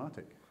make it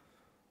dramatic.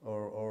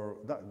 Or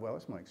that, well,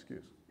 that's my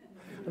excuse.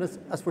 And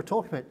as we're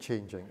talking about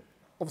changing,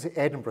 obviously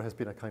Edinburgh has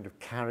been a kind of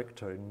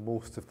character in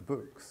most of the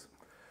books.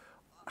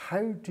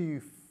 How do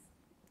you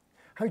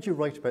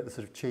write about the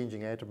sort of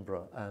changing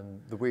Edinburgh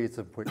and the ways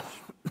in which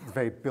the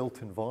very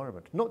built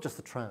environment, not just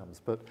the trams,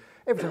 but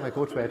every time I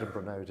go to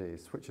Edinburgh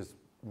nowadays, which is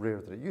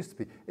rarer than it used to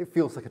be, it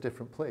feels like a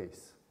different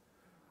place.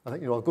 I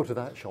think, you know, I'll go to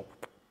that shop,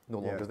 no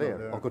longer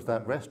there. I'll go to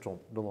that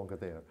restaurant, no longer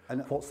there.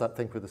 And what's that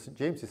thing where the St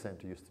James's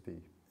Centre used to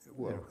be?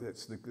 Well, you know?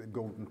 It's the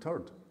Golden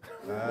Turd.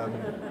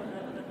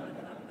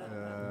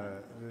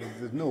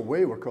 There's no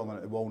way we're calling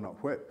it the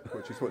Walnut Whip,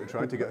 which is what they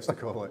tried to get us to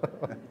call it.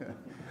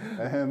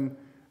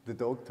 The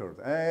dog turd.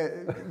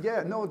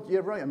 Yeah, no,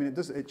 you're right. I mean,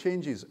 it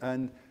changes,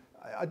 and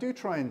I do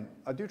try and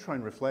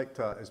reflect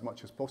that as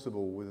much as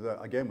possible,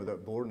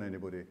 without boring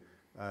anybody.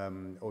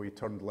 Oh, he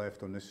turned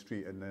left on this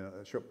street and then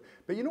a shop.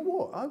 But you know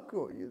what?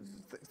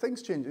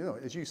 Things change. You know,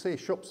 as you say,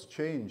 shops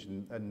change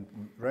and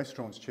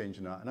restaurants change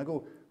and that. And I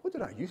go, what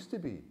did I used to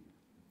be?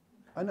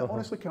 And I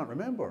honestly can't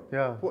remember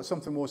what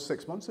something was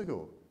 6 months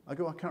ago. I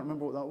go, I can't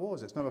remember what that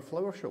was. It's now a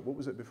flower shop. What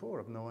was it before?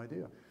 I have no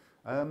idea.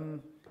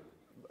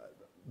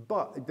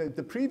 But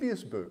the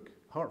previous book,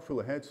 Heart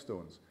Full of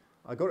Headstones,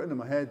 I got it into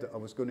my head that I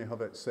was going to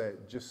have it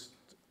set just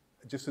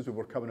as we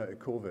were coming out of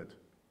COVID,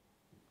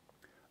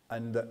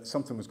 and that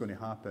something was going to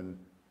happen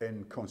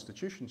in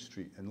Constitution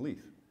Street in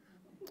Leith.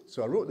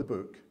 So I wrote the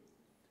book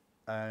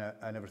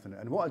and everything.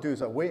 And what I do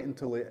is I wait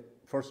until the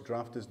first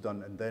draft is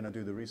done and then I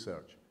do the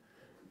research.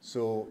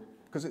 So,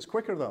 because it's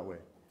quicker that way.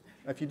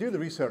 If you do the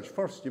research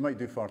first, you might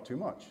do far too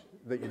much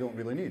that you don't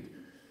really need.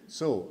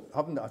 So,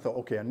 I thought,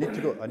 okay, I need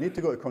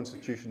to go to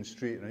Constitution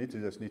Street, and I need to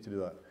do this, need to do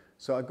that.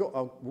 So I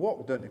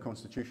walked down to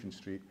Constitution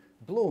Street.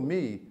 Blow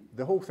me,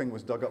 the whole thing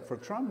was dug up for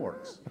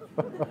tramworks.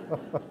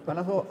 And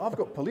I thought, I've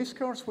got police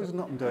cars whizzing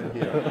up and down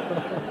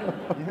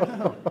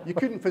here. You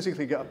couldn't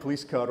physically get a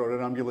police car or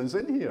an ambulance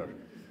in here.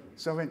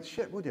 So I went,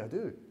 shit, what do I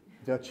do?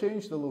 Do I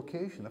change the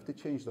location? I have to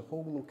change the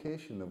whole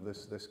location of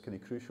this kind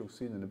of crucial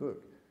scene in the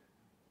book.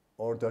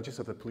 Or do I just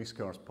have the police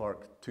cars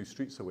parked 2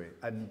 streets away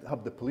and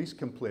have the police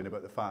complain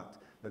about the fact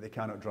that they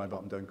cannot drive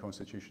up and down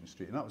Constitution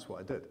Street? And that was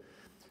what I did.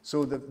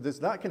 So there's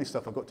that kind of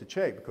stuff I've got to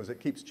check because it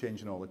keeps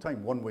changing all the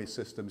time. One-way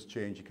systems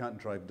change. You can't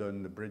drive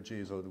down the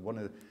bridges, or one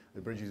of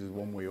the bridges is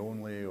one-way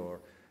only.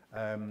 Or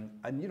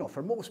and you know,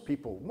 for most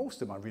people,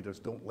 most of my readers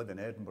don't live in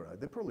Edinburgh.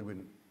 They probably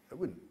wouldn't. It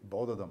wouldn't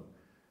bother them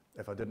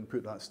if I didn't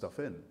put that stuff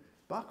in.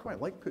 But I quite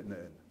like putting it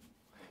in.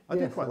 I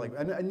do quite like,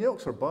 and the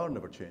Oxford Bar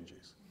never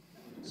changes.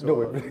 So,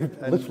 no,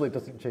 it literally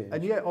doesn't change.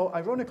 And yet,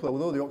 ironically,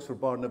 although the Oxford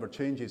Bar never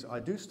changes,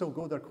 I do still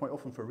go there quite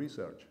often for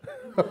research.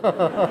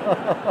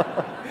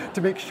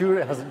 To make sure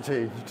it hasn't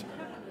changed.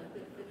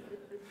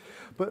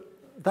 But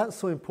that's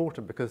so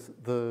important because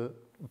the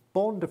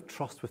bond of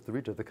trust with the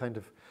reader, the kind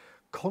of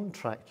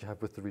contract you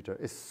have with the reader,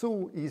 is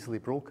so easily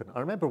broken. I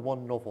remember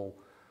one novel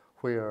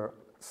where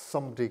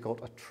somebody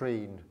got a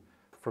train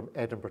from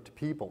Edinburgh to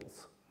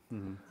Peebles,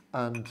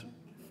 and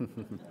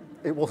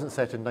it wasn't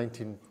set in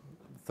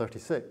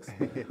 1936.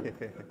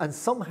 And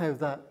somehow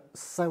that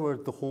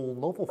soured the whole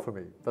novel for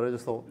me, that I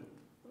just thought,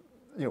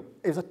 you know,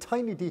 it was a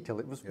tiny detail.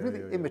 It was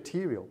really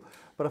immaterial.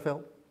 But I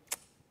felt,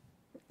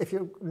 if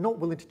you're not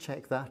willing to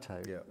check that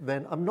out,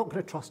 then I'm not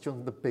going to trust you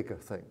on the bigger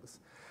things.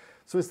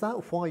 So is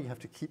that why you have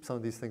to keep some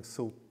of these things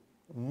so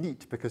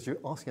neat? Because you're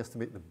asking us to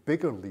make the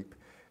bigger leap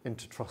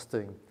into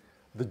trusting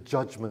the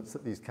judgments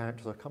that these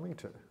characters are coming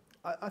to?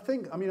 I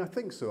think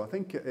so. I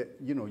think,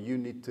 you know, you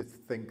need to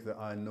think that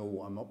I know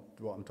what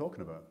I'm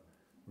talking about,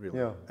 really.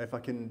 Yeah. If I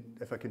can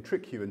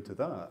trick you into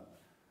that,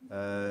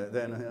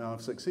 then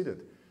I've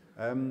succeeded.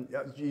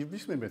 You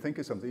just made me think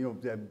of something. You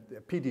know,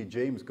 P.D.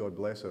 James, God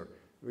bless her,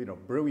 you know,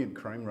 brilliant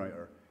crime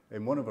writer.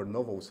 In one of her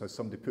novels, has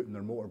somebody putting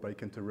their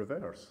motorbike into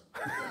reverse.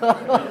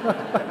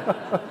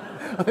 I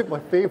think my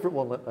favourite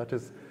one like that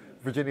is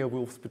Virginia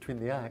Woolf's Between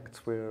the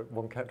Acts, where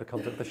one character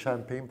comes out with a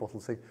champagne bottle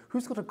saying,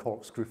 "Who's got a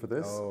corkscrew for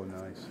this?" Oh,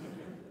 nice.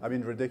 I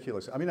mean,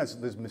 ridiculous. I mean,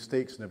 there's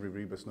mistakes in every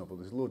Rebus novel.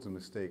 There's loads of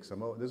mistakes.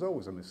 There's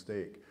always a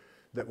mistake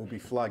that will be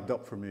flagged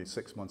up for me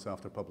 6 months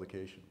after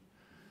publication.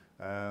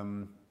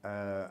 You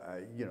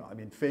know, I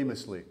mean,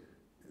 famously,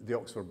 the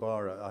Oxford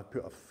Bar, I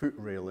put a foot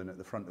rail in at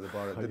the front of the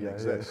bar. It didn't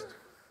exist.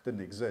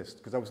 Didn't exist,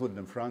 because I was living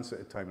in France at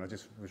the time, and I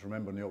just was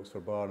remembering the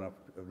Oxford Bar, and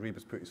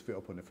Rebus put his foot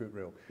up on the foot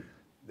rail.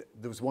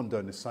 There was one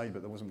down the side,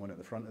 but there wasn't one at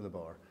the front of the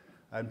bar.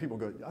 And people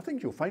go, "I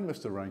think you'll find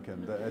Mr.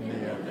 Rankin."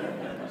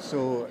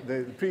 So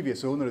the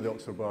previous owner of the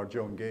Oxford Bar,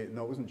 John Gates,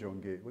 no, it wasn't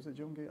John Gates. Was it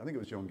John Gates? I think it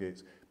was John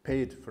Gates.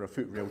 Paid for a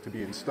foot rail to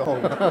be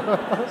installed,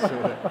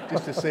 so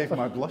just to save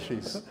my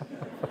blushes.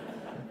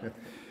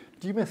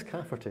 Do you miss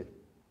Cafferty?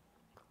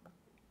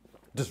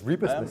 Does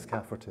Rebus miss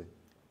Cafferty?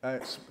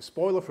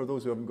 Spoiler for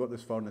those who haven't got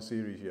this far in the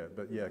series yet,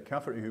 but yeah,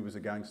 Cafferty, who was a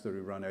gangster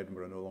who ran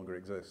Edinburgh, no longer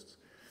exists.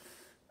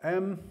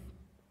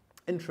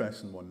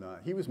 Interesting one,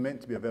 that. He was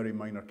meant to be a very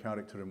minor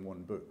character in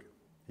one book.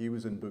 He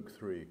was in book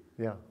 3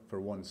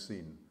 for one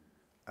scene,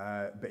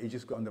 but he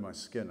just got under my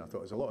skin. I thought,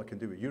 there's a lot I can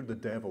do with it. You're the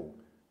devil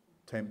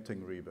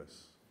tempting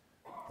Rebus,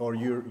 or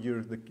you're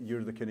the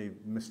kind of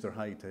Mr.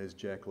 Hyde to his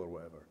Jekyll or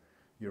whatever.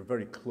 You're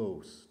very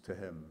close to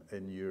him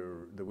in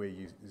the way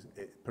you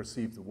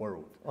perceive the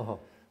world.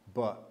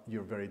 But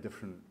you're very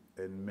different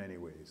in many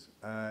ways.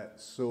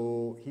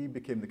 So he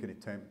became the kind of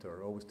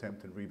tempter, always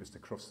tempting Rebus to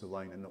cross the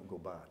line and not go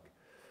back.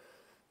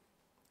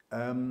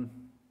 And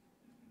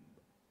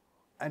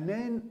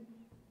then,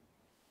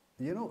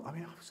 you know, I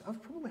mean, I was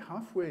probably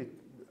halfway,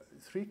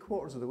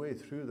 3/4 of the way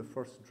through the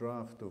first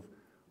draft of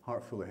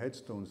Heart Full of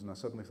Headstones, and I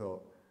suddenly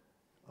thought,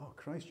 oh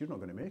Christ, you're not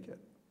going to make it.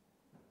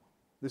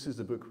 This is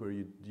the book where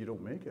you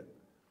don't make it.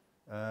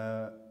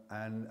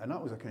 And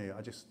that was a kind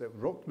of, it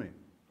rocked me.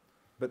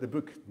 But the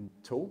book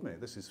told me,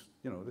 this is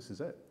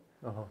it.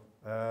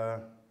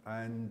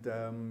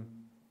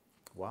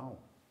 Wow.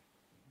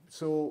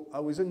 So I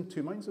was in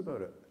two minds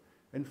about it.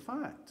 In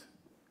fact,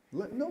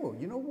 no,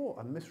 you know what?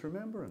 I'm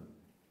misremembering.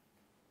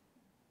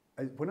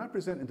 When I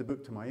presented the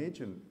book to my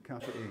agent,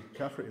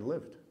 Cafferty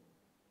lived.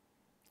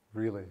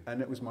 Really?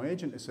 And it was my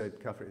agent who said,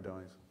 Cafferty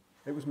dies.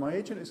 It was my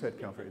agent who said,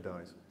 Cafferty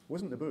dies. It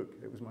wasn't the book,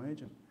 it was my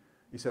agent.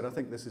 He said, I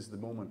think this is the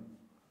moment.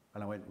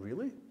 And I went,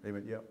 really? He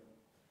went, yep.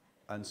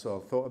 And so I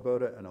thought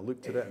about it, and I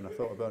looked at it, and I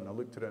thought about it, and I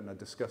looked at it, and I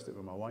discussed it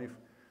with my wife.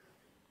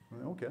 I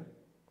went, okay.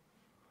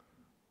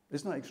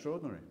 Isn't that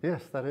extraordinary?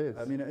 Yes, that is.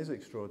 I mean, it is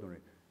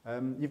extraordinary.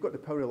 You've got the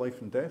power of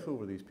life and death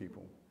over these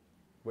people,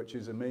 which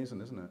is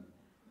amazing, isn't it?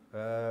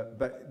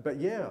 But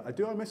yeah,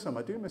 I miss him.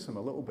 I do miss him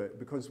a little bit,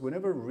 because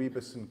whenever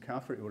Rebus and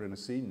Cafferty were in a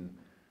scene,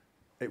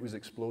 it was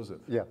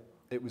explosive. Yeah.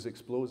 It was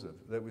explosive.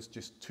 There was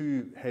just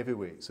two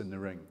heavyweights in the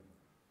ring.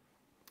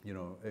 You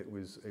know, it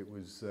was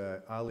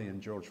Ali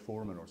and George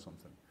Foreman or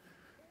something.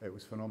 It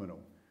was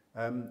phenomenal.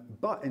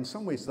 But in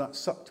some ways, that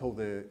sucked all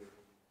the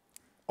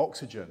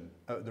oxygen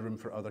out of the room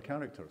for other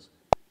characters.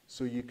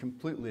 So you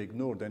completely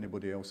ignored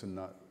anybody else in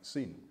that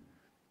scene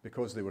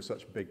because they were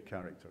such big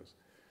characters.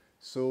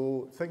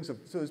 So things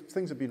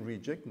have been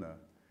rejigged now.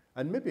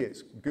 And maybe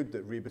it's good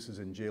that Rebus is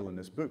in jail in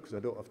this book, because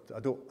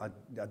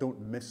I don't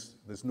miss,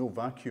 there's no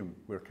vacuum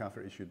where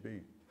Cafferty should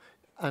be.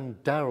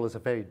 And Darryl is a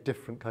very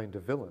different kind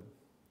of villain.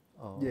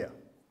 Yeah.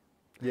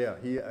 Yeah,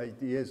 he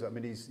is. I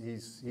mean,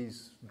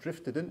 he's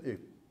drifted into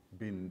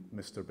being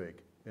Mr.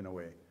 Big, in a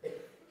way.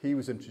 He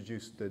was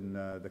introduced in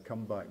the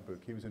Comeback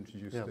book. He was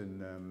introduced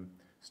in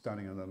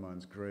Standing on a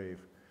Man's Grave,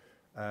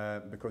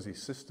 because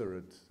his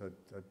sister had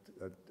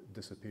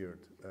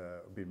disappeared,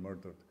 been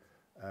murdered.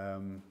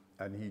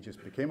 And he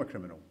just became a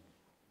criminal,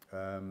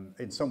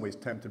 in some ways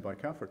tempted by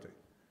Cafferty.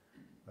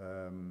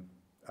 And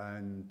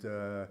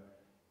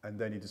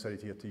then he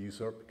decided he had to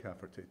usurp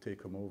Cafferty,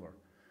 take him over.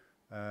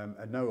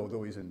 And now,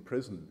 although he's in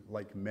prison,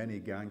 like many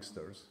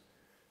gangsters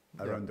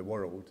around the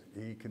world,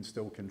 he can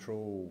still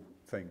control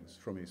things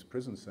from his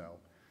prison cell,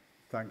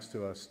 thanks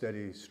to a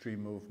steady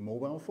stream of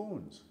mobile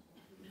phones,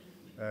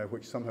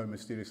 which somehow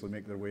mysteriously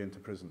make their way into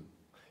prison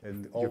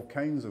in all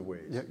kinds of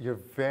ways. You're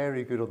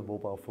very good on the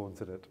mobile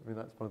phones in it. I mean,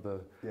 that's one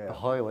of the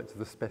highlights of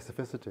the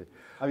specificity.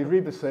 I mean,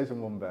 Rebus says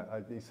in one bit,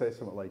 he says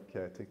something like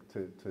to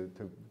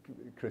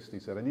Christie,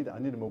 said, I need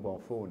a mobile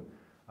phone.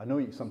 I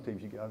know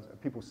sometimes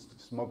people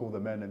smuggle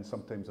them in, and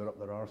sometimes they're up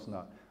their arse and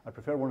that. I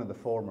prefer one of the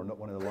former, not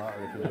one of the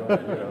latter, if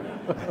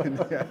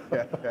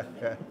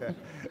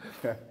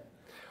you're right.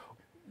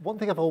 One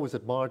thing I've always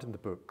admired in the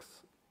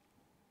books,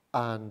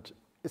 and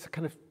it's a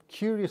kind of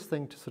curious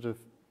thing to sort of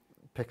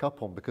pick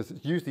up on, because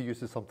it's usually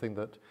used as something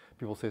that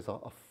people say is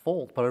a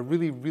fault, but I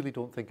really, really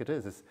don't think it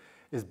is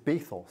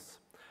bathos.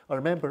 I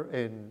remember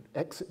in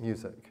Exit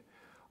Music,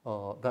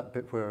 that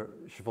bit where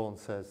Siobhan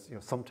says,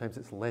 sometimes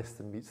it's less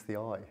than meets the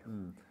eye.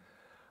 Mm.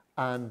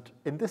 And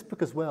in this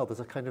book as well, there's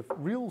a kind of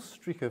real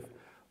streak of,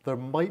 there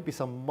might be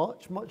some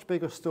much, much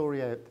bigger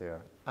story out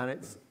there, and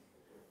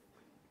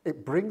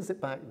it brings it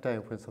back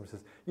down when someone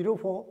says, you know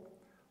what,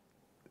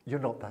 you're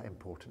not that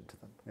important to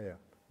them. Yeah.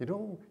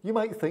 You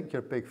might think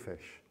you're big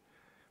fish.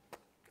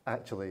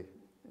 Actually,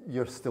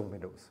 you're still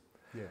minnows.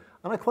 Yeah.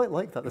 And I quite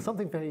like that. There's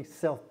something very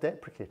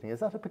self-deprecating. Is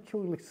that a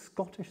peculiarly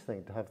Scottish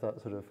thing, to have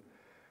that sort of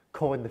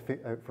cawing the feet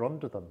out from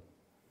under them?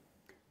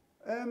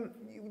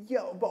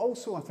 Yeah, but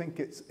also I think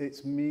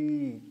it's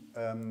me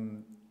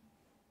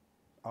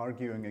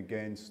arguing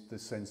against the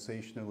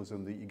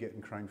sensationalism that you get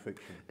in crime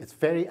fiction. It's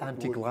very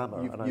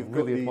anti-glamour, and I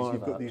really admire that.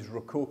 You've got these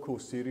rococo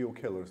serial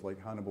killers like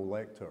Hannibal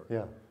Lecter,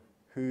 yeah,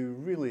 who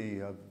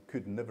really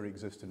could never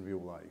exist in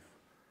real life.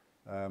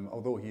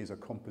 Although he is a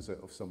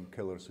composite of some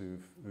killers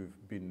who've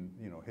been,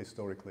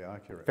 historically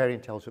accurate. Very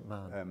intelligent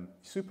man.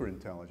 Super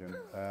intelligent,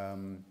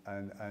 and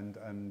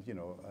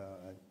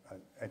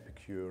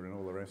epicure and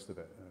all the rest of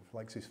it.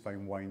 Likes his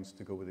fine wines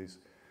to go with his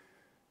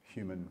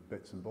human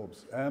bits and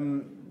bobs.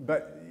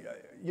 But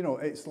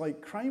it's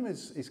like crime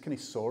is kind of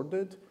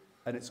sordid,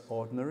 and it's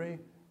ordinary,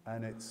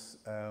 and it's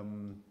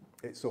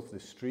off the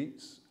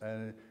streets,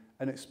 and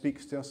it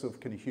speaks to us of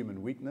kind of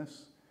human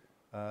weakness.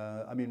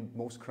 I mean,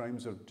 most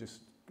crimes are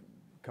just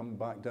come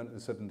back down to the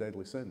 7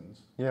 deadly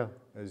sins. Yeah.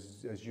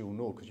 As you'll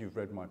know, because you've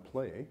read my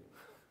play.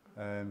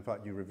 In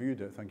fact, you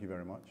reviewed it. Thank you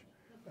very much.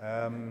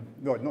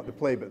 No, not the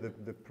play, but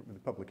the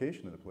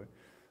publication of the play.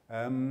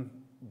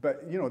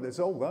 But there's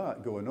all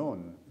that going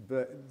on.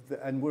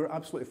 And we're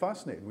absolutely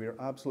fascinated. We're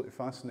absolutely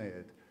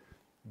fascinated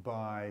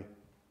by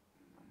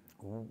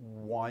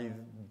why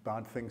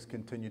bad things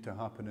continue to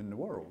happen in the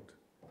world.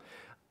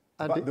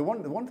 And but the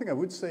one thing I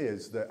would say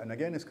is that, and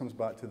again, this comes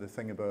back to the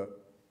thing about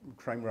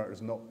crime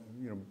writers not,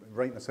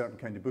 writing a certain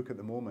kind of book at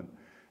the moment.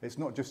 It's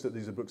not just that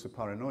these are books of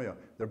paranoia.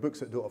 They're books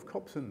that don't have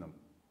cops in them.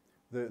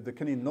 The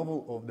kind of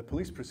novel of the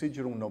police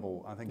procedural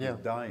novel, I think, is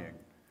dying.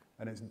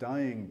 And it's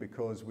dying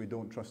because we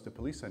don't trust the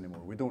police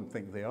anymore. We don't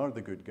think they are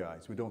the good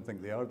guys. We don't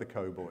think they are the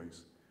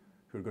cowboys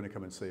who are going to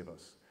come and save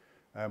us,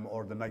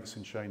 or the knights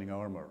in shining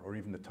armour, or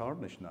even the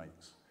tarnished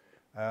knights.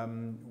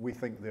 We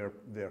think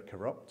they're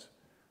corrupt,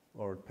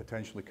 or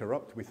potentially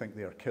corrupt. We think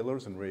they are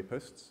killers and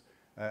rapists.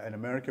 In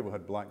America, we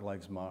had Black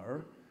Lives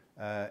Matter.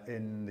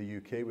 In the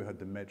UK, we had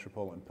the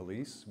Metropolitan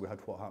Police. We had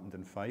what happened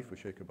in Fife with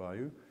Shaker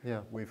Bayou.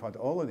 Yeah. We've had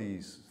all of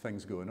these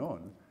things going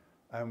on.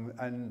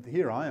 And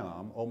here I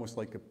am, almost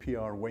like a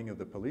PR wing of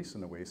the police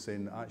in a way,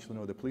 saying, actually,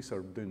 no, the police are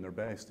doing their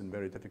best in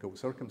very difficult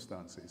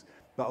circumstances.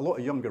 But a lot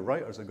of younger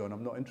writers are going,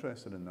 I'm not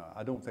interested in that.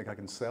 I don't think I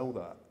can sell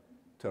that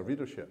to a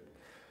readership.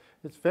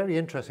 It's very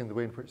interesting the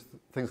way in which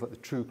things like the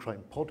true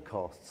crime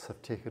podcasts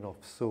have taken off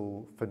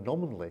so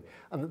phenomenally,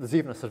 and that there's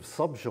even a sort of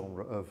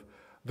subgenre of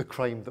the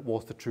crime that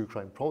was the true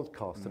crime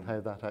podcast, and how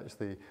that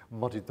actually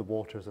muddied the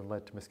waters and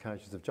led to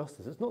miscarriages of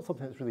justice. It's not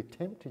something that's really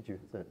tempted you,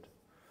 is it?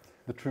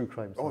 The true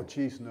crime side. Oh,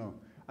 geez, no.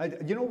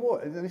 You know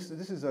what?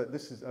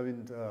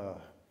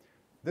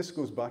 This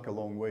goes back a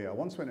long way. I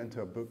once went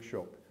into a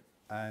bookshop,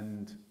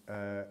 and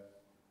I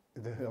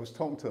was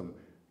talking to them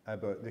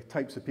about the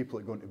types of people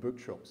that go into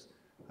bookshops.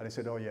 And they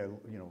said, oh yeah,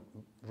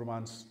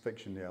 romance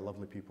fiction, yeah,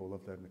 lovely people,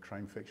 love them. The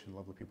crime fiction,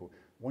 lovely people.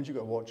 The ones you've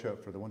got to watch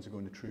out for, the ones who go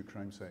in the true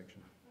crime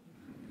section.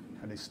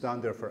 And they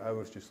stand there for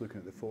hours just looking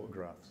at the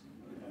photographs.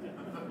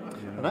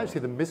 And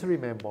actually the misery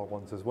memoir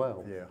ones as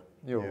well. Yeah.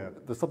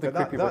 There's something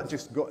creepy about that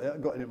just got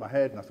into my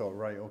head, and I thought,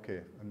 right,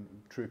 okay, and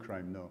true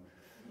crime, no.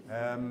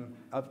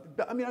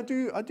 But I mean, I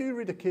do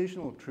read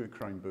occasional true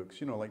crime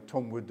books, like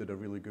Tom Wood did a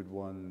really good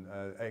one,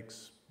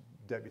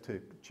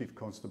 ex-deputy chief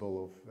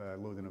constable of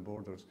Lothian and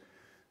Borders,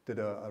 did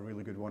a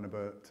really good one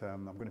about,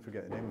 I'm going to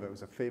forget the name of it. It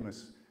was a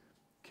famous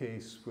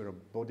case where a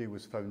body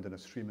was found in a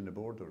stream in the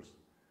Borders.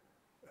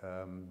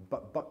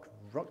 But Buck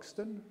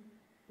Ruxton,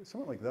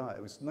 something like that.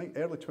 It was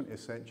early 20th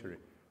century,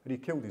 and he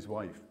killed his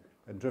wife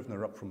and driven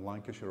her up from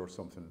Lancashire or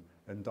something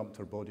and dumped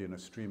her body in a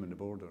stream in the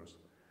Borders.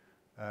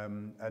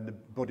 And the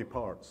body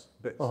parts,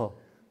 bits.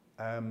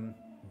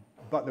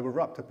 But they were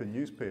wrapped up in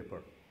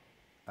newspaper,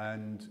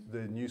 and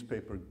the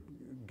newspaper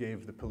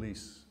gave the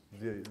police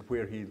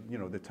where he,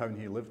 the town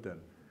he lived in.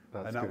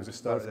 And that was the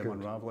start of them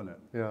unraveling it.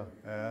 Yeah.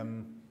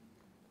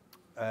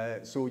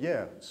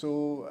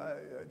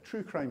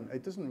 True crime,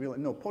 it doesn't really,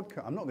 no,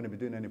 podcast, I'm not going to be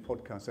doing any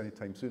podcasts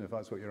anytime soon, if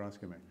that's what you're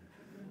asking me.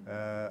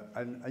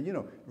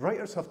 And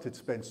writers have to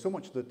spend so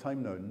much of their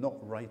time now not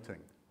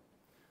writing.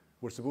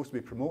 We're supposed to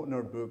be promoting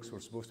our books, we're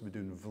supposed to be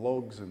doing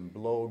vlogs and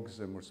blogs,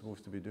 and we're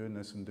supposed to be doing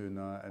this and doing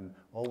that, and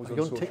always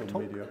on social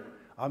media.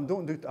 I'm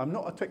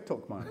not a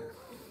TikTok man.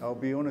 I'll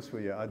be honest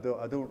with you. I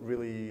don't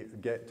really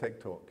get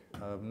TikTok.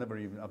 I've never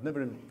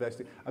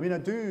invested. I mean,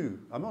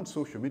 I'm on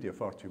social media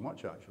far too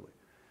much actually,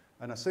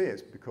 and I say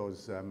it's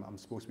because I'm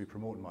supposed to be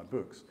promoting my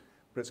books,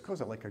 but it's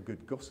because I like a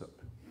good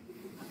gossip.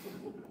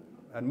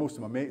 And most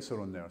of my mates are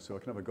on there, so I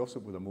can have a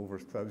gossip with them over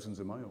thousands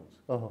of miles.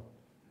 Uh-huh.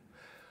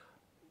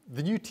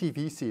 The new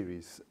TV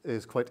series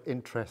is quite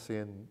interesting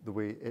in the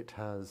way it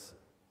has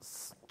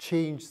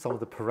changed some of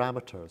the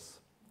parameters.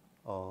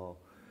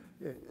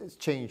 It's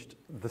changed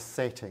the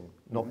setting,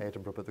 not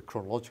Edinburgh, but the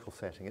chronological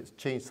setting. It's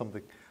changed some of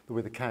the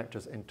way the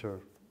characters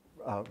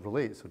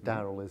relate. So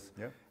Darryl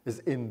is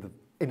in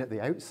at the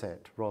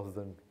outset rather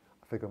than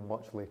a figure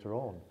much later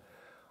on. And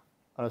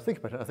I was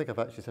thinking about it, I think I've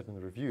actually said in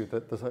the review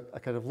that there's a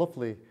kind of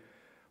lovely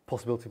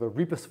possibility of a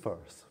Rebus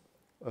verse,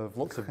 of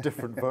lots of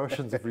different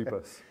versions of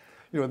Rebus.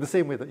 You know, in the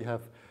same way that you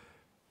have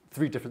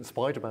 3 different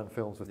Spider-Man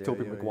films with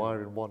Tobey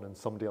Maguire in one and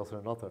somebody else in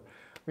another.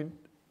 I mean,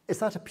 is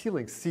that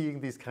appealing, seeing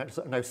these characters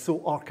that are now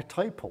so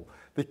archetypal?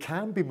 They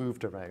can be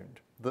moved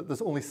around. That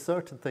there's only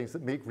certain things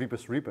that make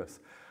Rebus Rebus.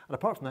 And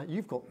apart from that,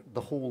 you've got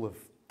the whole of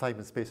time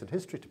and space and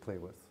history to play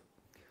with.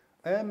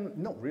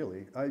 Not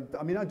really.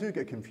 I mean, I do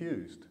get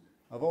confused.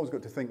 I've always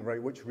got to think,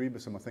 right, which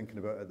Rebus am I thinking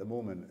about at the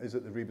moment? Is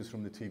it the Rebus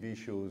from the TV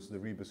shows, the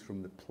Rebus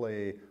from the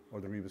play,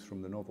 or the Rebus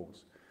from the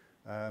novels?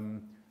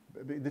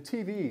 The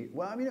TV,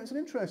 well, I mean, it's an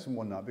interesting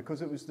one, that,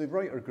 because it was the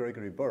writer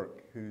Gregory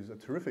Burke, who's a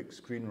terrific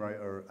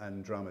screenwriter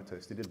and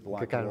dramatist. He did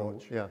Black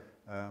Watch,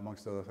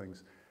 amongst other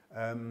things.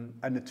 And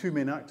the 2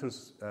 main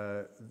actors,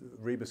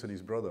 Rebus and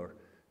his brother,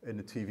 in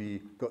the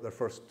TV, got their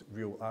first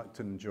real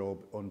acting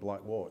job on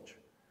Black Watch.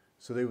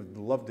 So they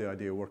loved the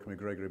idea of working with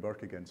Gregory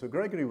Burke again. So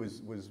Gregory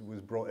was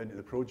brought into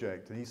the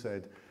project, and he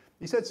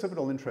said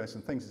several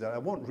interesting things. He said, I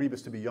want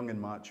Rebus to be young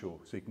and macho,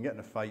 so he can get in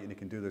a fight and he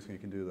can do this and he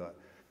can do that.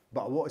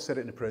 But I want to set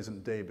it in the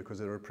present day because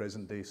there are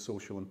present day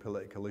social and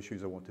political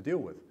issues I want to deal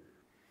with.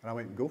 And I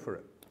went, go for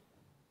it.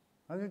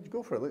 I said,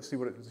 go for it. Let's see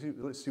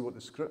what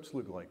the scripts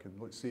look like, and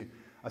let's see.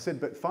 I said,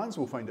 but fans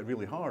will find it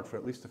really hard for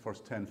at least the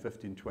first 10,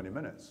 15, 20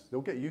 minutes. They'll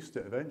get used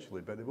to it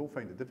eventually, but they will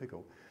find it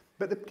difficult.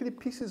 But the kind of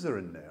pieces are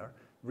in there.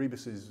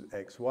 Rebus's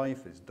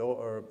ex-wife, his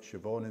daughter,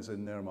 Siobhan is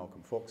in there,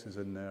 Malcolm Fox is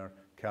in there,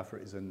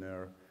 Cafferty is in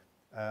there.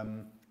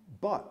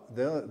 But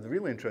the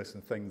really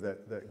interesting thing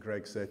that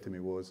Greg said to me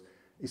was,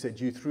 he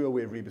said, you threw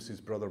away Rebus's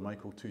brother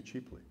Michael too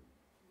cheaply.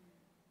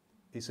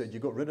 He said, you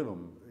got rid of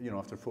him, you know,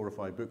 after 4 or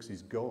 5 books,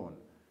 he's gone.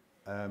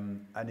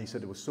 And he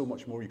said, there was so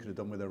much more you could have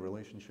done with their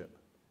relationship.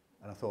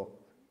 And I thought,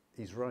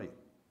 he's right.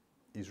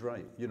 He's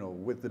right. You know,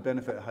 with the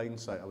benefit of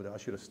hindsight, I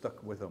should have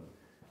stuck with him.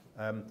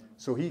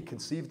 So he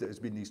conceived it as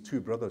being these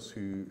 2 brothers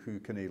who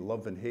kind of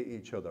love and hate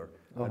each other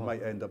and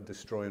might end up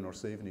destroying or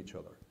saving each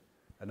other.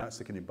 And that's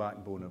the kind of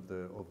backbone of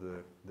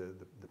the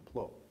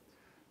plot.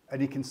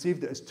 And he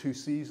conceived it as 2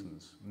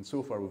 seasons. And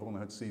so far we've only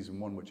had season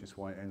 1, which is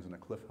why it ends on a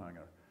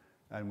cliffhanger.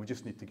 And we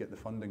just need to get the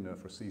funding now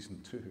for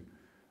season 2.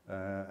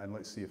 And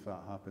let's see if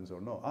that happens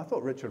or not. I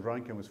thought Richard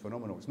Rankin was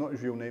phenomenal. It's not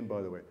his real name,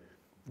 by the way.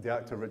 The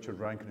actor Richard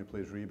Rankin who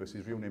plays Rebus,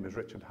 his real name is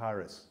Richard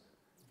Harris,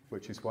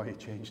 which is why he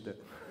changed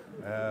it.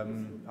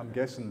 I'm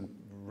guessing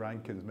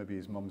Rankin's maybe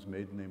his mum's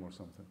maiden name or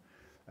something.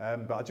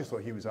 But I just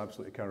thought he was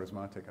absolutely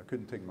charismatic. I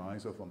couldn't take my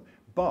eyes off him.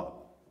 But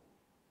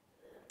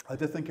I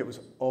did think it was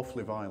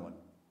awfully violent.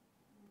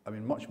 I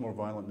mean, much more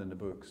violent than the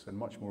books and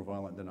much more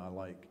violent than I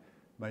like.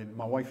 My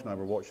wife and I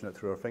were watching it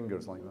through our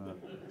fingers like that.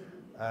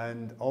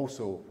 And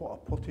also, what a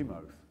potty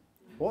mouth.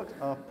 What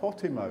a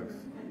potty mouth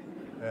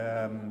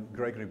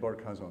Gregory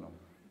Burke has on him.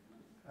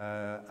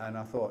 And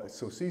I thought,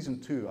 so season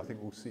 2, I think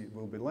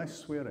we'll be less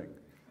swearing.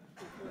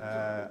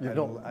 You've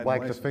not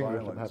wagged a finger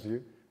at him, have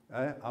you?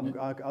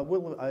 I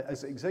will,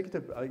 as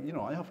executive, you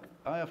know,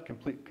 I have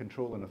complete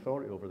control and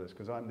authority over this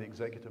because I'm the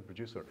executive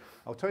producer.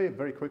 I'll tell you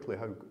very quickly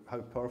how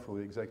powerful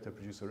the executive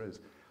producer is.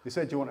 They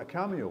said, do you want a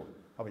cameo?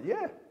 I went,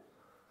 yeah.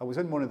 I was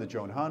in one of the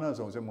John Hannahs,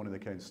 I was in one of the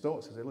Ken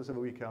Stotts. I said, let's have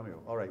a wee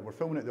cameo. All right, we're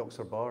filming at the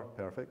Oxford Bar,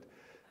 perfect.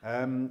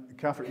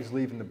 Cafferty's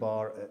leaving the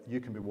bar, you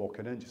can be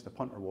walking in, just a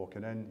punter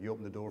walking in, you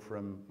open the door for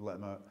him, let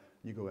him out,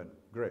 you go in.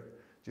 Great.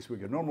 Just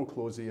with your normal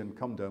clothes and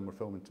come down, we're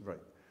filming,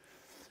 right.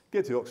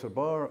 Get to the Oxford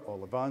Bar, all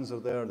the vans are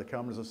there, the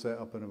cameras are set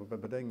up in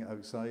a ding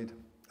outside,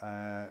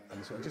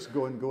 and so I just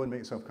go in, make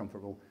yourself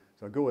comfortable.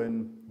 So I go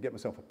in, get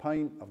myself a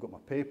pint, I've got my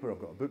paper, I've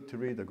got a book to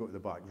read, I go to the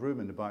back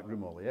room, in the back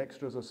room all the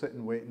extras are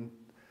sitting waiting.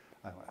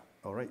 I'm like,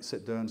 all right,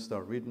 sit down,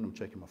 start reading, I'm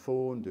checking my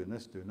phone, doing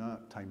this, doing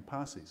that, time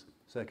passes.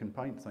 Second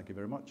pint, thank you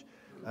very much.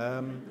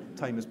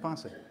 Time is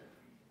passing.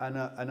 And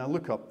I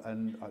look up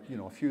and, you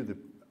know, a few of the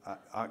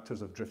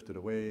actors have drifted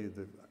away,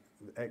 the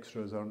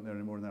extras aren't there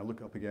anymore, and I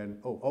look up again,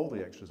 oh, all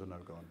the extras are now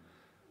gone.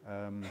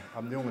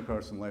 I'm the only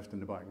person left in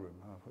the back room.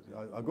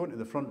 I go into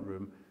the front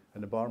room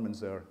and the barman's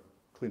there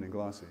cleaning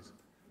glasses.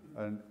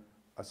 And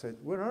I said,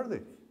 where are they?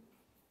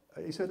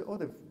 He said, oh,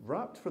 they've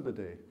wrapped for the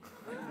day.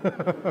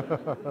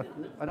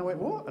 And I went,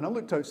 what? And I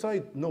looked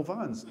outside, no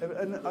vans.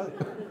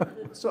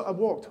 So I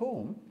walked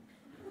home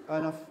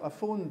and I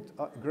phoned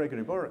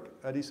Gregory Burke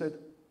and he said,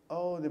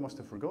 oh, they must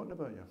have forgotten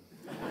about you.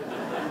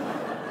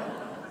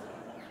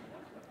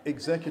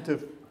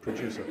 Executive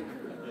producer.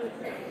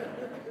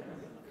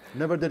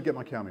 Never did get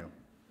my cameo.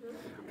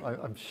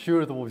 I'm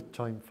sure there will be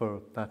time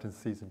for that in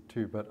season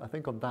 2, but I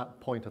think on that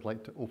point I'd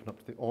like to open up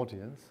to the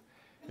audience.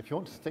 If you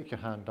want to stick your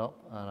hand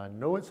up, and I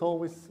know it's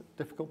always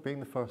difficult being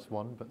the first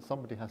one, but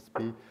somebody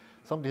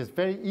is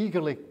very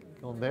eagerly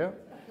on there.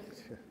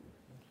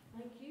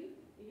 Thank you,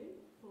 Ian,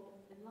 for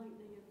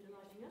enlightening and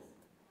delighting us.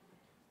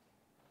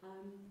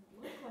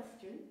 My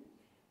question,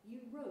 you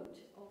wrote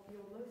of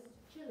your most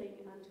chilling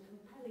and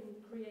compelling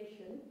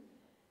creation,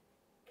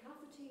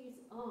 Cafferty's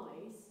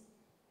eyes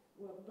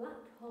were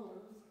black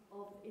holes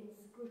of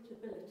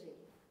inscrutability.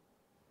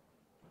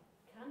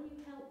 Can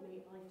you help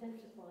me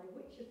identify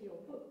which of your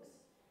books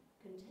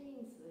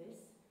contains this,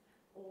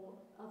 or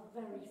a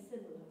very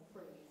similar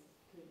phrase,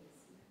 please?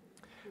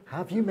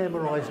 Have you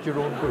memorised your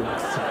own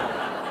books?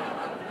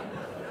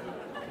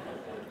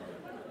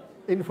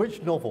 In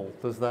which novel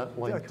does that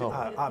line come?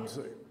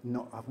 Absolutely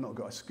not. I've not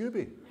got a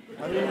Scooby.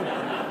 I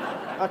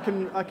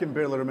mean, I can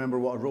barely remember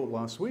what I wrote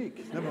last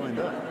week. Never mind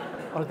that.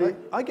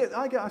 I get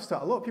asked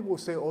that. A lot of people will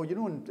say, "Oh, you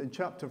know, in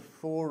chapter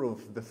 4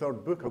 of the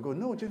 3rd book," I'll go,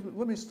 "No, just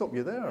let me stop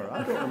you there.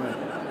 I don't remember."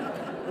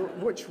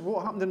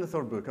 What happened in the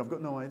 3rd book? I've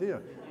got no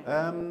idea.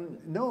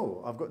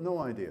 No, I've got no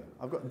idea.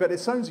 But it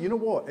sounds. You know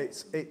what?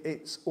 It's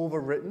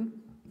overwritten,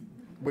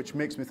 which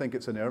makes me think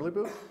it's an early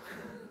book.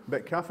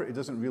 But Cafferty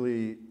doesn't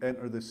really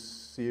enter this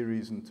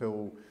series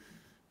until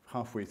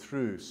halfway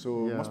through,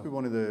 so it must be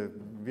one of the.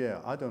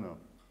 Yeah, I don't know.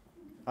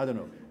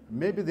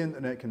 Maybe the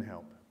internet can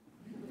help.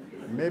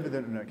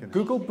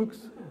 Google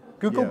Books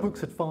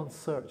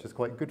Advanced Search is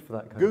quite good for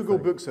that kind of thing. Google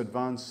Books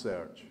Advanced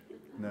Search.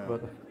 No,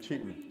 but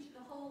cheating. Read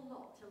the whole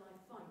lot till I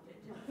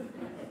find it.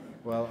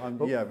 Well,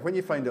 when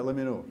you find it, let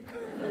me know.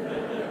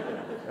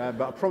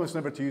 But I promise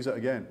never to use it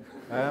again.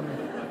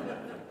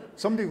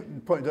 Somebody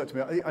pointed out to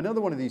me,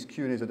 another one of these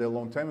Q&As I did a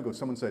long time ago,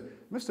 someone said,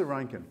 "Mr.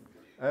 Rankin,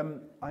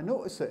 I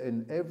notice that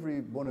in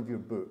every one of your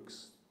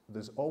books,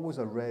 there's always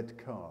a red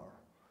car.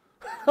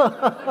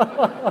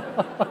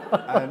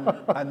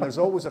 and there's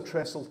always a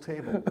trestle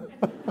table.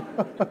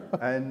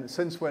 And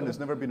since when there's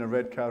never been a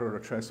red car or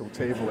a trestle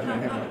table in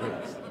any of my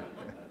books?"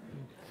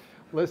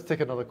 Let's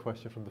take another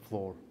question from the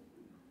floor.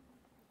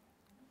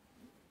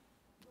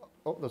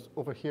 Oh, there's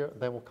over here,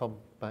 then we'll come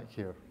back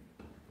here.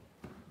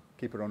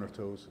 Keep her on her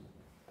toes.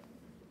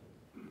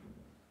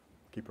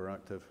 Keep her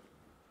active.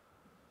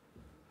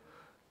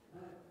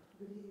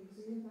 Good evening,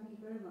 Ian. Thank you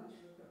very much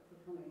for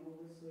coming all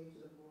this way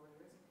to the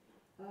Warriors.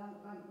 I'm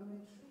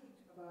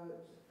intrigued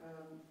about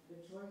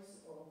the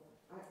choice of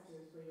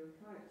actors for your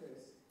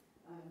characters.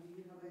 Do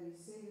you have any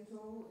say at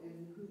all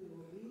in who they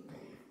will be?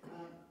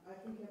 I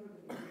think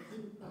everybody in the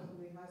room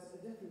probably has a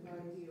different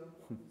idea of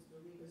what Mr.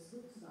 Rebus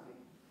looks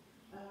like.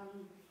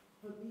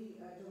 For me,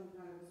 John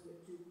Connor was a bit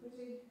too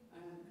pretty,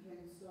 and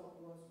Ken Stott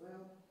was,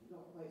 well,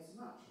 not quite so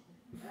much.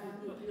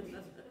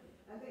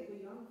 I think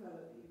the young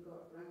fellow that you've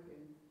got,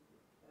 Rankin,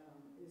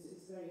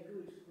 is very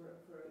good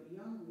for a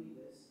young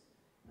Rebus.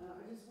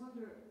 I just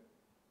wonder,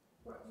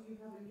 what do you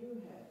have in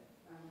your head,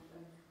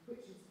 and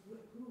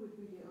who would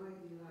be the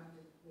ideal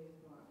actor to play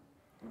the part?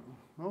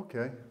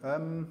 Okay.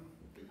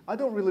 I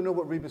don't really know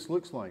what Rebus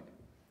looks like.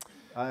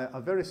 I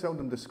very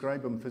seldom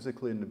describe him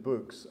physically in the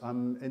books.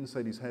 I'm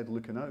inside his head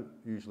looking out,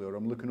 usually, or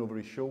I'm looking over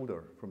his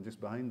shoulder from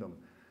just behind him.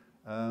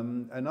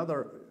 And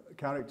other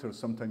characters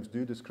sometimes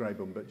do describe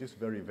him, but just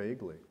very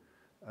vaguely.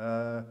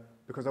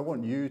 Because I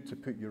want you to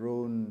put your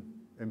own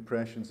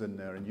impressions in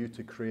there and you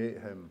to create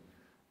him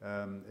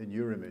in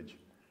your image.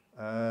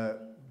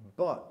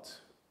 But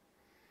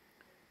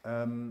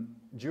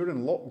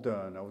during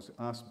lockdown, I was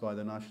asked by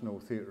the National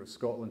Theatre of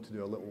Scotland to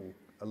do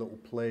a little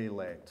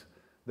playlet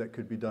that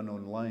could be done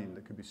online,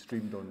 that could be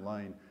streamed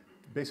online,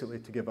 basically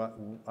to give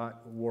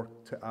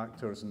work to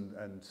actors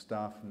and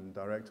staff and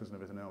directors and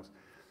everything else.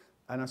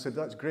 And I said,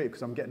 that's great,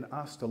 because I'm getting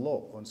asked a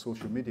lot on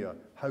social media,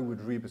 how would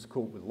Rebus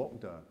cope with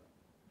lockdown?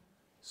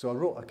 So I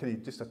wrote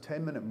just a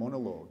 10-minute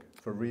monologue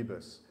for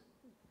Rebus,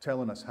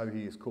 telling us how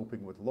he is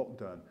coping with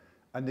lockdown.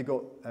 And they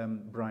got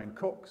Brian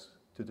Cox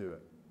to do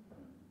it.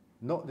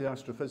 Not the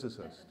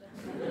astrophysicist,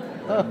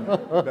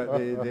 but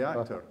the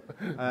actor,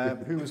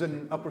 who was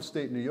in upper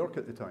state New York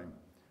at the time,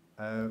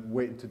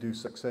 waiting to do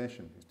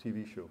Succession, his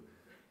TV show.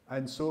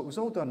 And so it was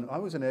all done. I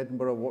was in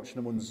Edinburgh watching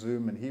him on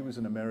Zoom, and he was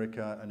in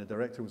America, and the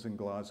director was in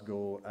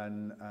Glasgow,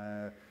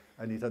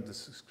 and he'd had the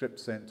script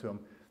sent to him.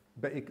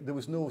 But there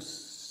was no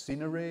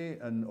scenery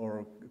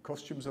or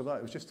costumes or that.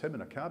 It was just him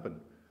in a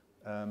cabin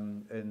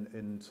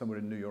in somewhere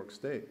in New York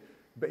State.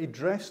 But he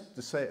dressed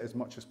the set as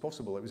much as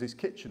possible. It was his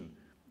kitchen.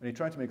 And he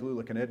tried to make it look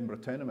like an Edinburgh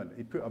tenement.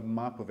 He put a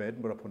map of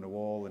Edinburgh up on the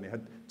wall, and he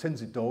had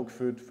tins of dog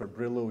food for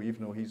Brillo,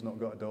 even though he's not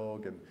got a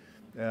dog, and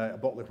a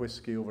bottle of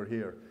whiskey over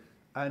here.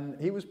 And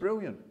he was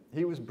brilliant.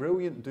 He was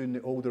brilliant doing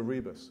the older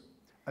Rebus.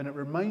 And it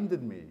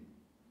reminded me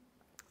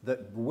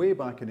that way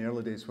back in the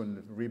early days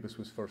when Rebus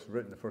was first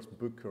written, the first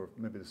book, or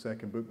maybe the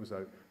second book was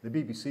out, the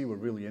BBC were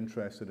really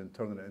interested in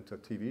turning it into a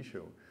TV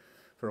show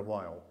for a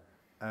while.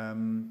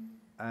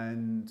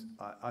 And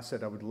I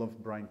said I would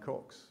love Brian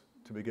Cox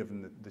to be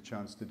given the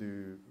chance to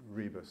do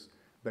Rebus.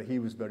 But he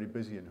was very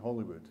busy in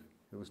Hollywood.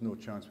 There was no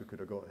chance we could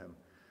have got him.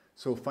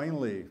 So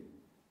finally,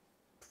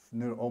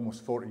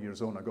 almost 40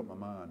 years on, I got my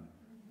man.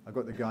 I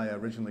got the guy I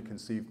originally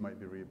perceived might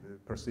be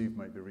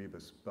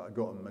Rebus, but I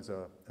got him as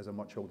a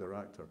much older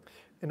actor.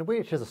 In a way,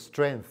 it has a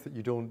strength that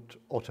you don't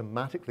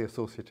automatically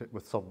associate it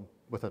with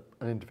an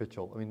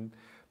individual. I mean,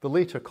 the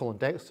later Colin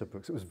Dexter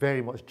books, it was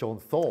very much John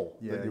Thaw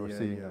that you were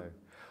seeing now.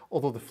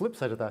 Although the flip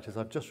side of that is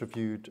I've just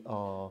reviewed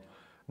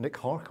Nick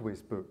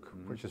Harkaway's book,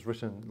 which is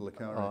written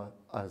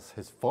as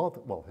his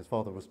father. Well, his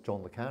father was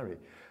John le Carre,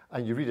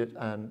 and you read it,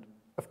 and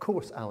of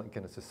course, Alec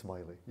Guinness is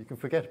Smiley. You can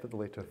forget about the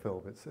later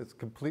film. It's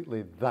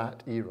completely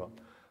that era,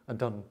 and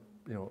done,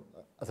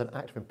 as an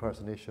active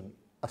impersonation,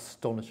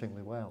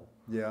 astonishingly well.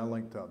 Yeah, I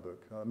liked that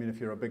book. I mean, if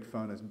you're a big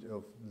fan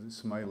of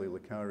Smiley le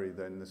Carre,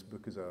 then this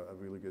book is a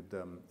really good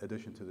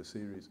addition to the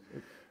series.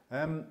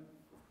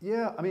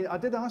 Yeah, I mean, I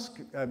did ask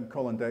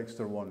Colin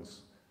Dexter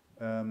once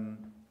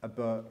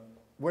about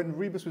when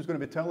Rebus was going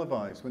to be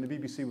televised, when the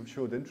BBC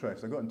showed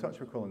interest. I got in touch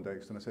with Colin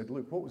Dexter and I said,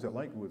 look, what was it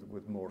like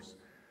with Morse?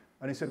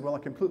 And he said, well, I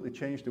completely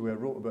changed the way I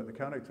wrote about the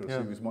character,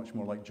 so he was much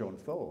more like John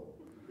Thaw.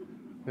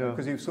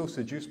 Because he was so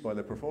seduced by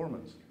the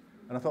performance.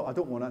 And I thought, I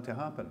don't want that to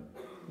happen.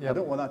 I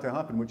don't want that to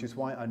happen, which is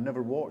why I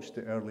never watched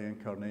the early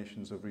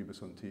incarnations of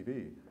Rebus on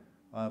TV.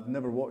 I've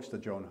never watched a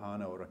John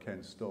Hannah or a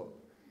Ken Stott.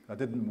 I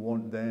didn't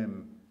want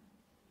them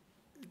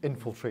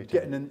infiltrating,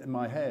 getting in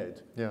my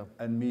head,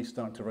 and me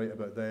start to write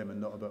about them and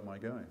not about my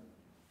guy.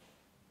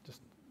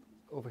 Just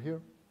over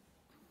here.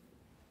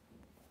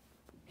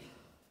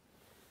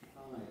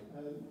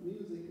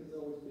 Music has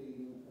always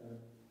been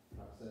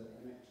perhaps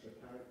an extra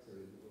character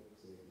in the books.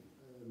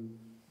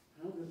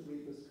 How does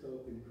Rebus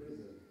cope in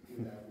prison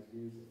without his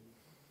music?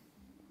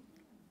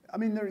 I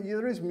mean,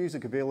 there is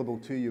music available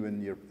to you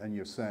in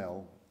your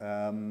cell.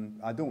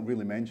 I don't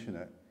really mention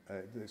it.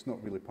 It's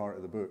not really part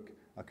of the book.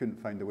 I couldn't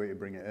find a way to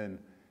bring it in.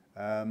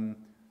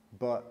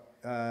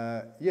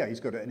 Yeah, he's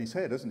got it in his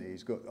head, hasn't he?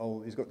 He's got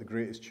the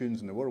greatest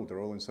tunes in the world.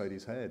 They're all inside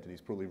his head, and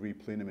he's probably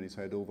replaying them in his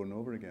head over and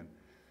over again.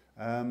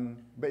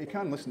 But you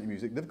can listen to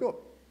music. They've got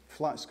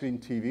flat screen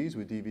TVs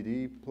with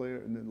DVD player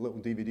and little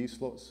DVD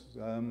slots.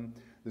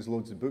 There's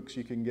loads of books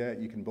you can get.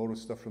 You can borrow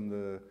stuff from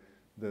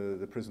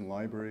the prison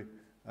library.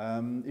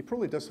 He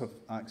probably does have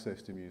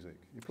access to music.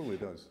 He probably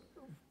does.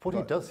 What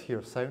he does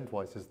hear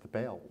sound-wise is the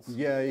bells.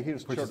 Yeah, he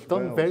hears which church is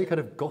done bells. very kind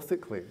of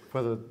gothically,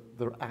 whether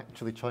they're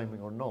actually chiming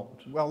or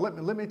not. Well, let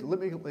me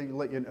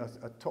let you in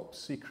a top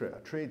secret, a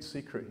trade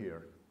secret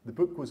here. The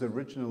book was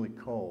originally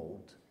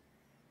called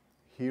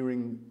it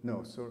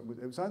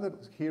was either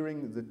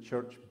Hearing the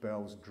Church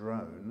Bells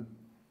Drown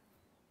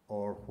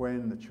or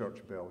When the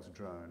Church Bells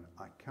Drown.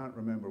 I can't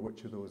remember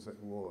which of those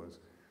it was.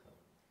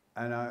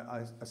 And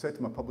I said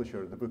to my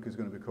publisher, the book is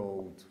going to be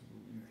called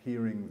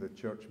Hearing the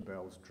Church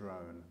Bells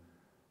Drown.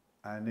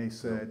 And they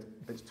said,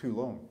 it's too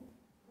long.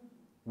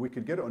 We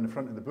could get it on the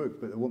front of the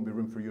book, but there won't be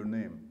room for your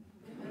name.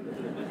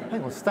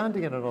 Hang on,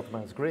 Standing in Another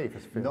Man's Grave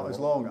is fairly Not as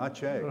long, I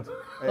checked.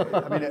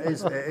 I mean, it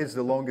is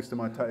the longest of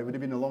my titles. It would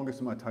have been the longest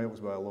of my titles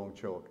by a long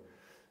chalk.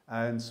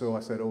 And so I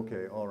said,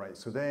 okay, all right.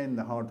 So then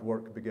the hard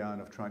work began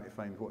of trying to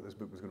find what this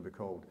book was going to be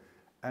called.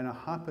 And I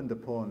happened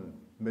upon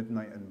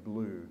Midnight and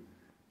Blue.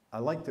 I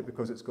liked it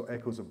because it's got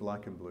echoes of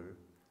Black and Blue,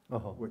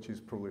 which is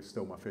probably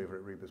still my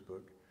favourite Rebus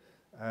book.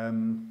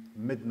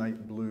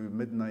 Midnight Blue,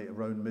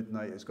 around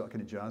midnight, it's got a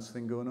kind of jazz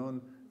thing going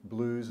on,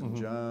 blues and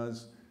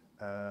jazz.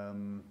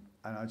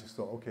 And I just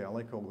thought, okay, I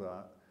like all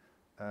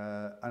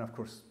that. And of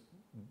course,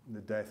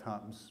 the death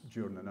happens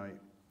during the night.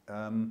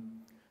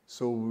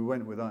 So we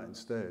went with that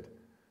instead.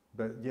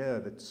 But yeah,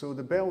 so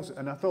the bells,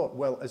 and I thought,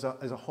 well, as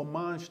a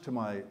homage to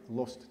my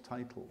lost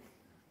title,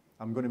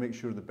 I'm going to make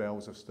sure the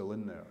bells are still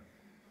in there.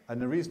 And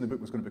the reason the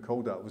book was going to be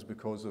called that was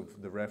because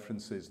of the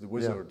references. The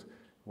wizard,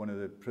 one of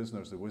the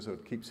prisoners, the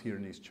wizard, keeps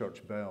hearing these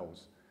church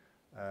bells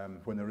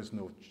when there is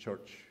no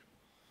church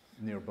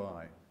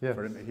nearby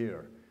for him to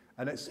hear.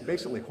 And it's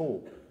basically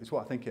hope. It's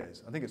what I think it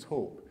is. I think it's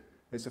hope.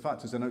 It's the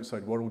fact there's an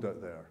outside world out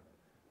there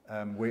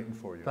waiting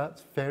for you.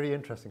 That's very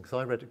interesting, because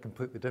I read it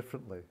completely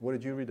differently. What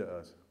did you read it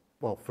as?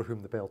 Well, For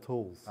Whom the Bell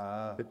Tolls.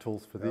 It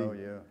tolls for thee. Oh,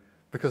 yeah.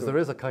 Because there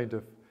is a kind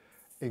of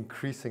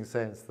increasing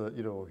sense that,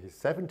 he's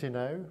 70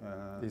 now,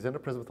 he's in a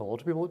prison with a lot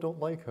of people that don't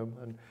like him,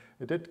 and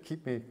it did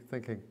keep me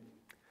thinking,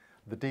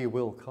 the day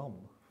will come.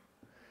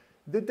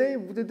 The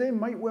day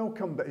might well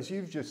come, but as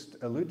you've just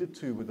alluded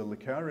to with the le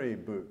Carre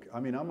book, I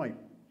mean, I might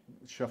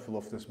shuffle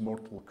off this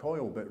mortal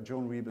coil, but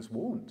John Rebus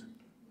won't.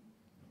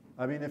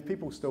 I mean, if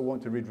people still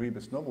want to read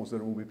Rebus novels, there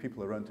will be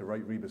people around to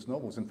write Rebus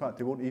novels. In fact,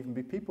 they won't even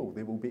be people,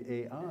 they will be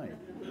AI.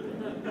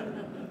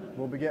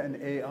 We'll be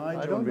getting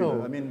AI John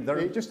Rebus. I mean,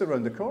 they're just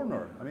around the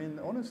corner. I mean,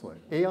 honestly.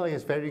 AI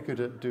is very good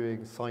at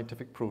doing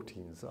scientific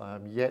proteins.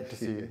 I'm yet to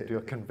see it do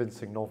a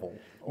convincing novel.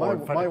 My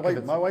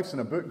wife's in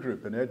a book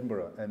group in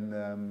Edinburgh, and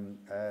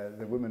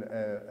the woman,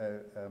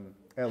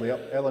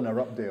 Eleanor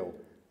Updale,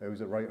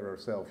 who's a writer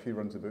herself, she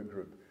runs a book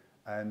group.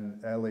 And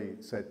Ellie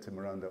said to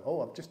Miranda,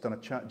 oh, I've just done a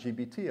chat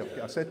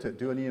GBT. I said to it,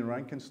 do an Ian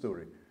Rankin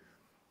story.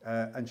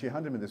 And she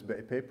handed me this bit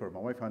of paper. My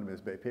wife handed me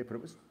this bit of paper.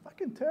 It was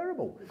fucking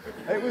terrible.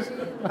 It was,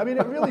 I mean,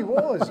 it really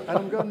was. And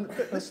I'm going,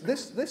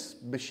 this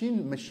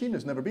machine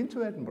has never been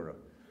to Edinburgh.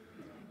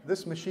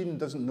 This machine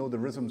doesn't know the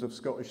rhythms of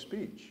Scottish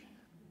speech.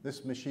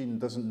 This machine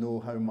doesn't know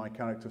how my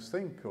characters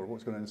think or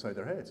what's going on inside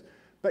their heads.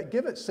 But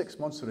give it 6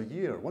 months or a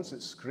year. Once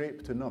it's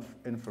scraped enough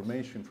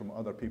information from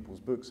other people's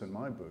books and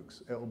my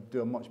books, it'll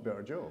do a much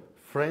better job.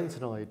 Friends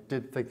and I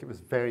did think it was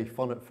very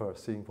fun at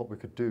first, seeing what we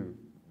could do,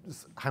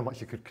 how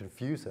much you could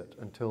confuse it,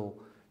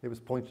 until it was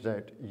pointed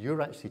out,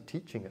 you're actually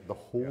teaching it the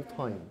whole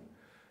time.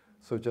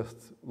 So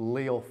just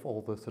lay off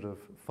all the sort of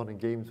fun and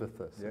games with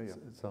this.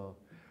 It's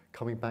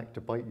coming back to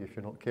bite you if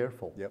you're not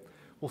careful. Yep.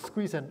 We'll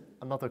squeeze in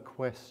another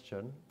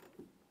question.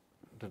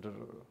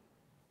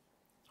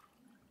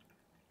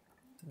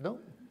 No?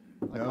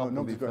 No,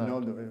 nobody's got to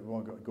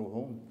go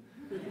home.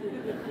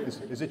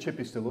 Is the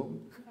Chippy still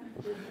open?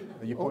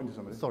 Are you pointing to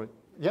somebody? Sorry.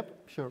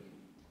 Yep, sure.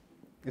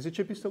 Is the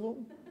Chippy still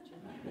open?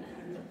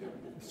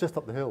 It's just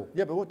up the hill.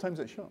 Yeah, but what time's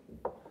it shut?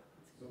 Well,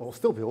 it'll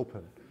still be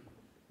open.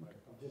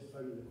 I've just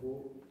found the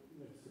quote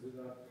next to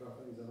that crap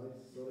in his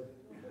eyes, sorry.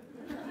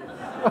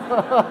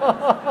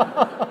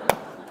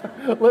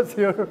 Let's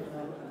hear.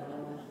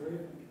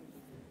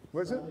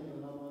 What's it?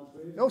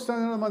 Oh,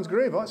 Standing on a Man's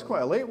Grave. Oh, that's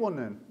quite a late one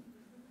then.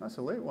 That's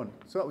a late one.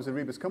 So that was a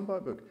Rebus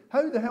comeback book.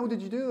 How the hell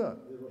did you do that?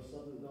 They were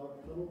sudden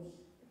dark tunnels.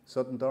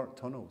 Sudden dark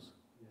tunnels.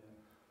 Yeah.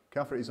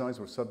 Cafferty's eyes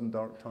were sudden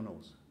dark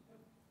tunnels.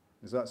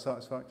 Is that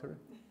satisfactory?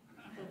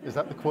 Is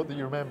that the quote that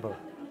you remember?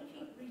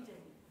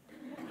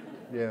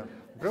 Yeah.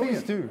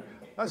 Please do.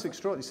 That's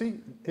extraordinary.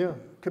 See,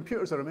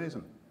 computers are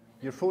amazing.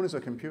 Your phone is a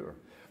computer.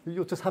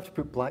 You'll just have to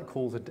put black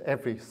holes into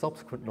every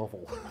subsequent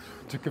novel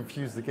to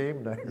confuse the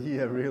game now.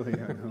 Yeah, really,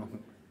 I know.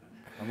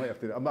 I might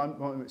have to. I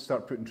might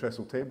start putting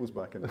trestle tables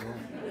back in as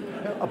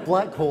well. A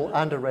black hole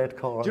and a red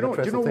car. Do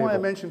you know why I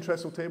mention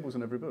trestle tables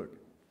in every book?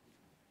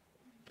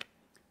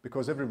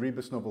 Because every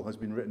Rebus novel has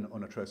been written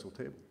on a trestle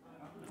table.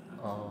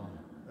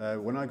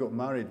 When I got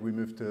married, we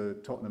moved to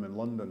Tottenham in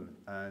London,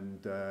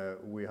 and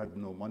we had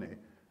no money,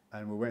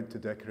 and we went to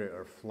decorate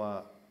our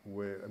flat.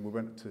 And we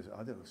went to,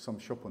 I don't know, some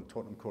shop on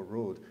Tottenham Court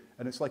Road,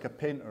 and it's like a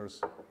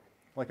painter's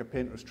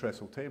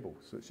trestle table.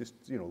 So it's just,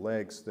 you know,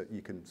 legs that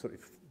you can sort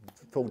of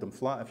fold them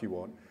flat if you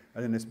want,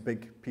 and then this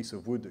big piece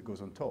of wood that goes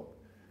on top.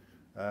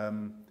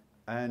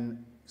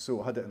 And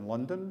so I had it in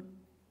London,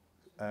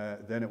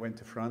 then it went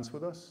to France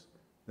with us,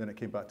 then it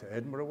came back to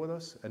Edinburgh with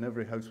us, and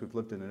every house we've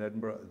lived in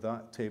Edinburgh,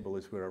 that table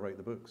is where I write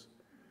the books.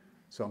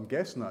 So I'm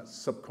guessing that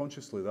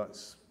subconsciously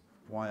that's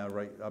why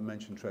I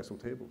mention trestle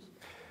tables.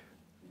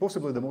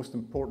 Possibly the most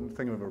important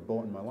thing I've ever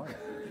bought in my life.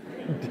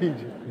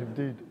 Indeed,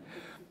 indeed.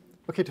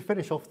 Okay, to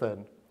finish off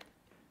then,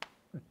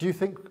 do you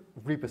think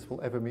Rebus will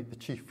ever meet the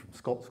chief from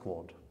Scot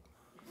Squad?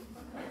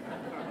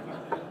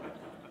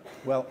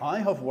 Well, I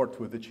have worked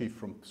with the chief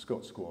from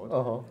Scot Squad.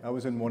 I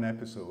was in one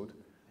episode.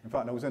 In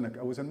fact, I was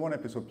in one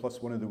episode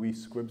plus one of the wee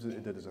squibs that he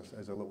did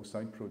as a little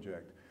side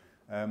project.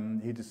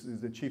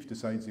 The chief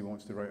decides he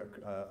wants to write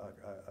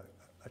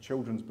a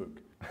children's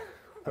book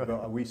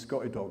about a wee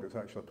Scotty dog that's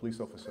actually a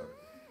police officer.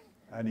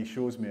 And he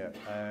shows me it,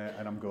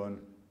 and I'm going,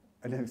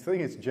 and the thing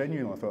is,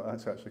 genuinely, I thought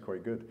that's actually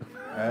quite good.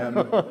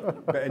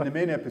 But in the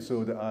main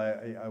episode,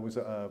 I was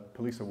at a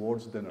police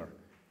awards dinner,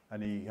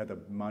 and he had a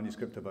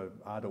manuscript of an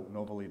adult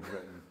novel he'd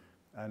written,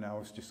 and I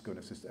was just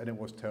going to, and it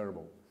was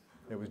terrible.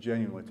 It was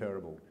genuinely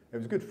terrible. It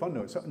was good fun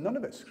though. None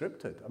of it's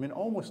scripted. I mean,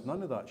 almost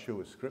none of that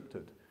show is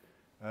scripted.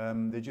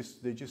 They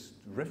just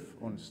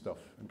riff on stuff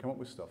and come up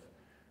with stuff.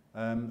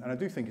 And I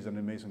do think he's an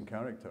amazing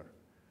character.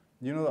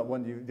 You know that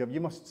one, you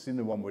must have seen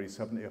the one where he's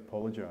having to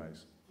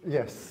apologise.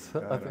 Yes.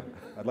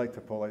 I'd like to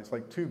apologise. It's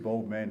like two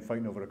bald men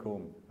fighting over a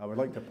comb. I would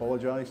like to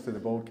apologise to the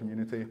bald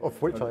community.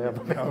 Of which I am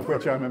a member. Of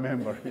which I'm a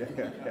member,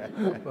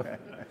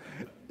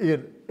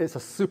 Ian, it's a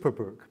super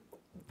book.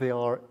 They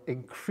are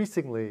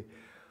increasingly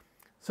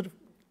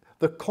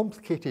they're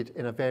complicated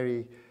in a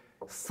very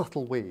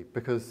subtle way,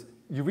 because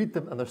you read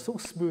them and they're so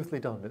smoothly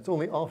done. It's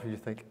only after you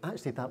think,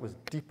 actually that was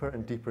deeper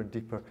and deeper and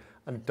deeper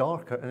and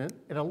darker, and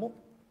in a lot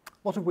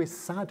of ways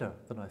sadder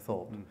than I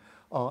thought.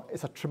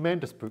 It's a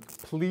tremendous book.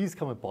 Please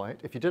come and buy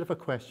it. If you did have a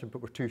question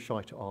but were too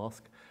shy to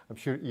ask, I'm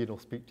sure Ian will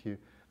speak to you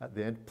at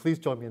the end. Please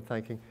join me in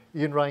thanking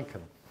Ian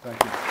Rankin.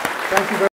 Thank you. Thank you very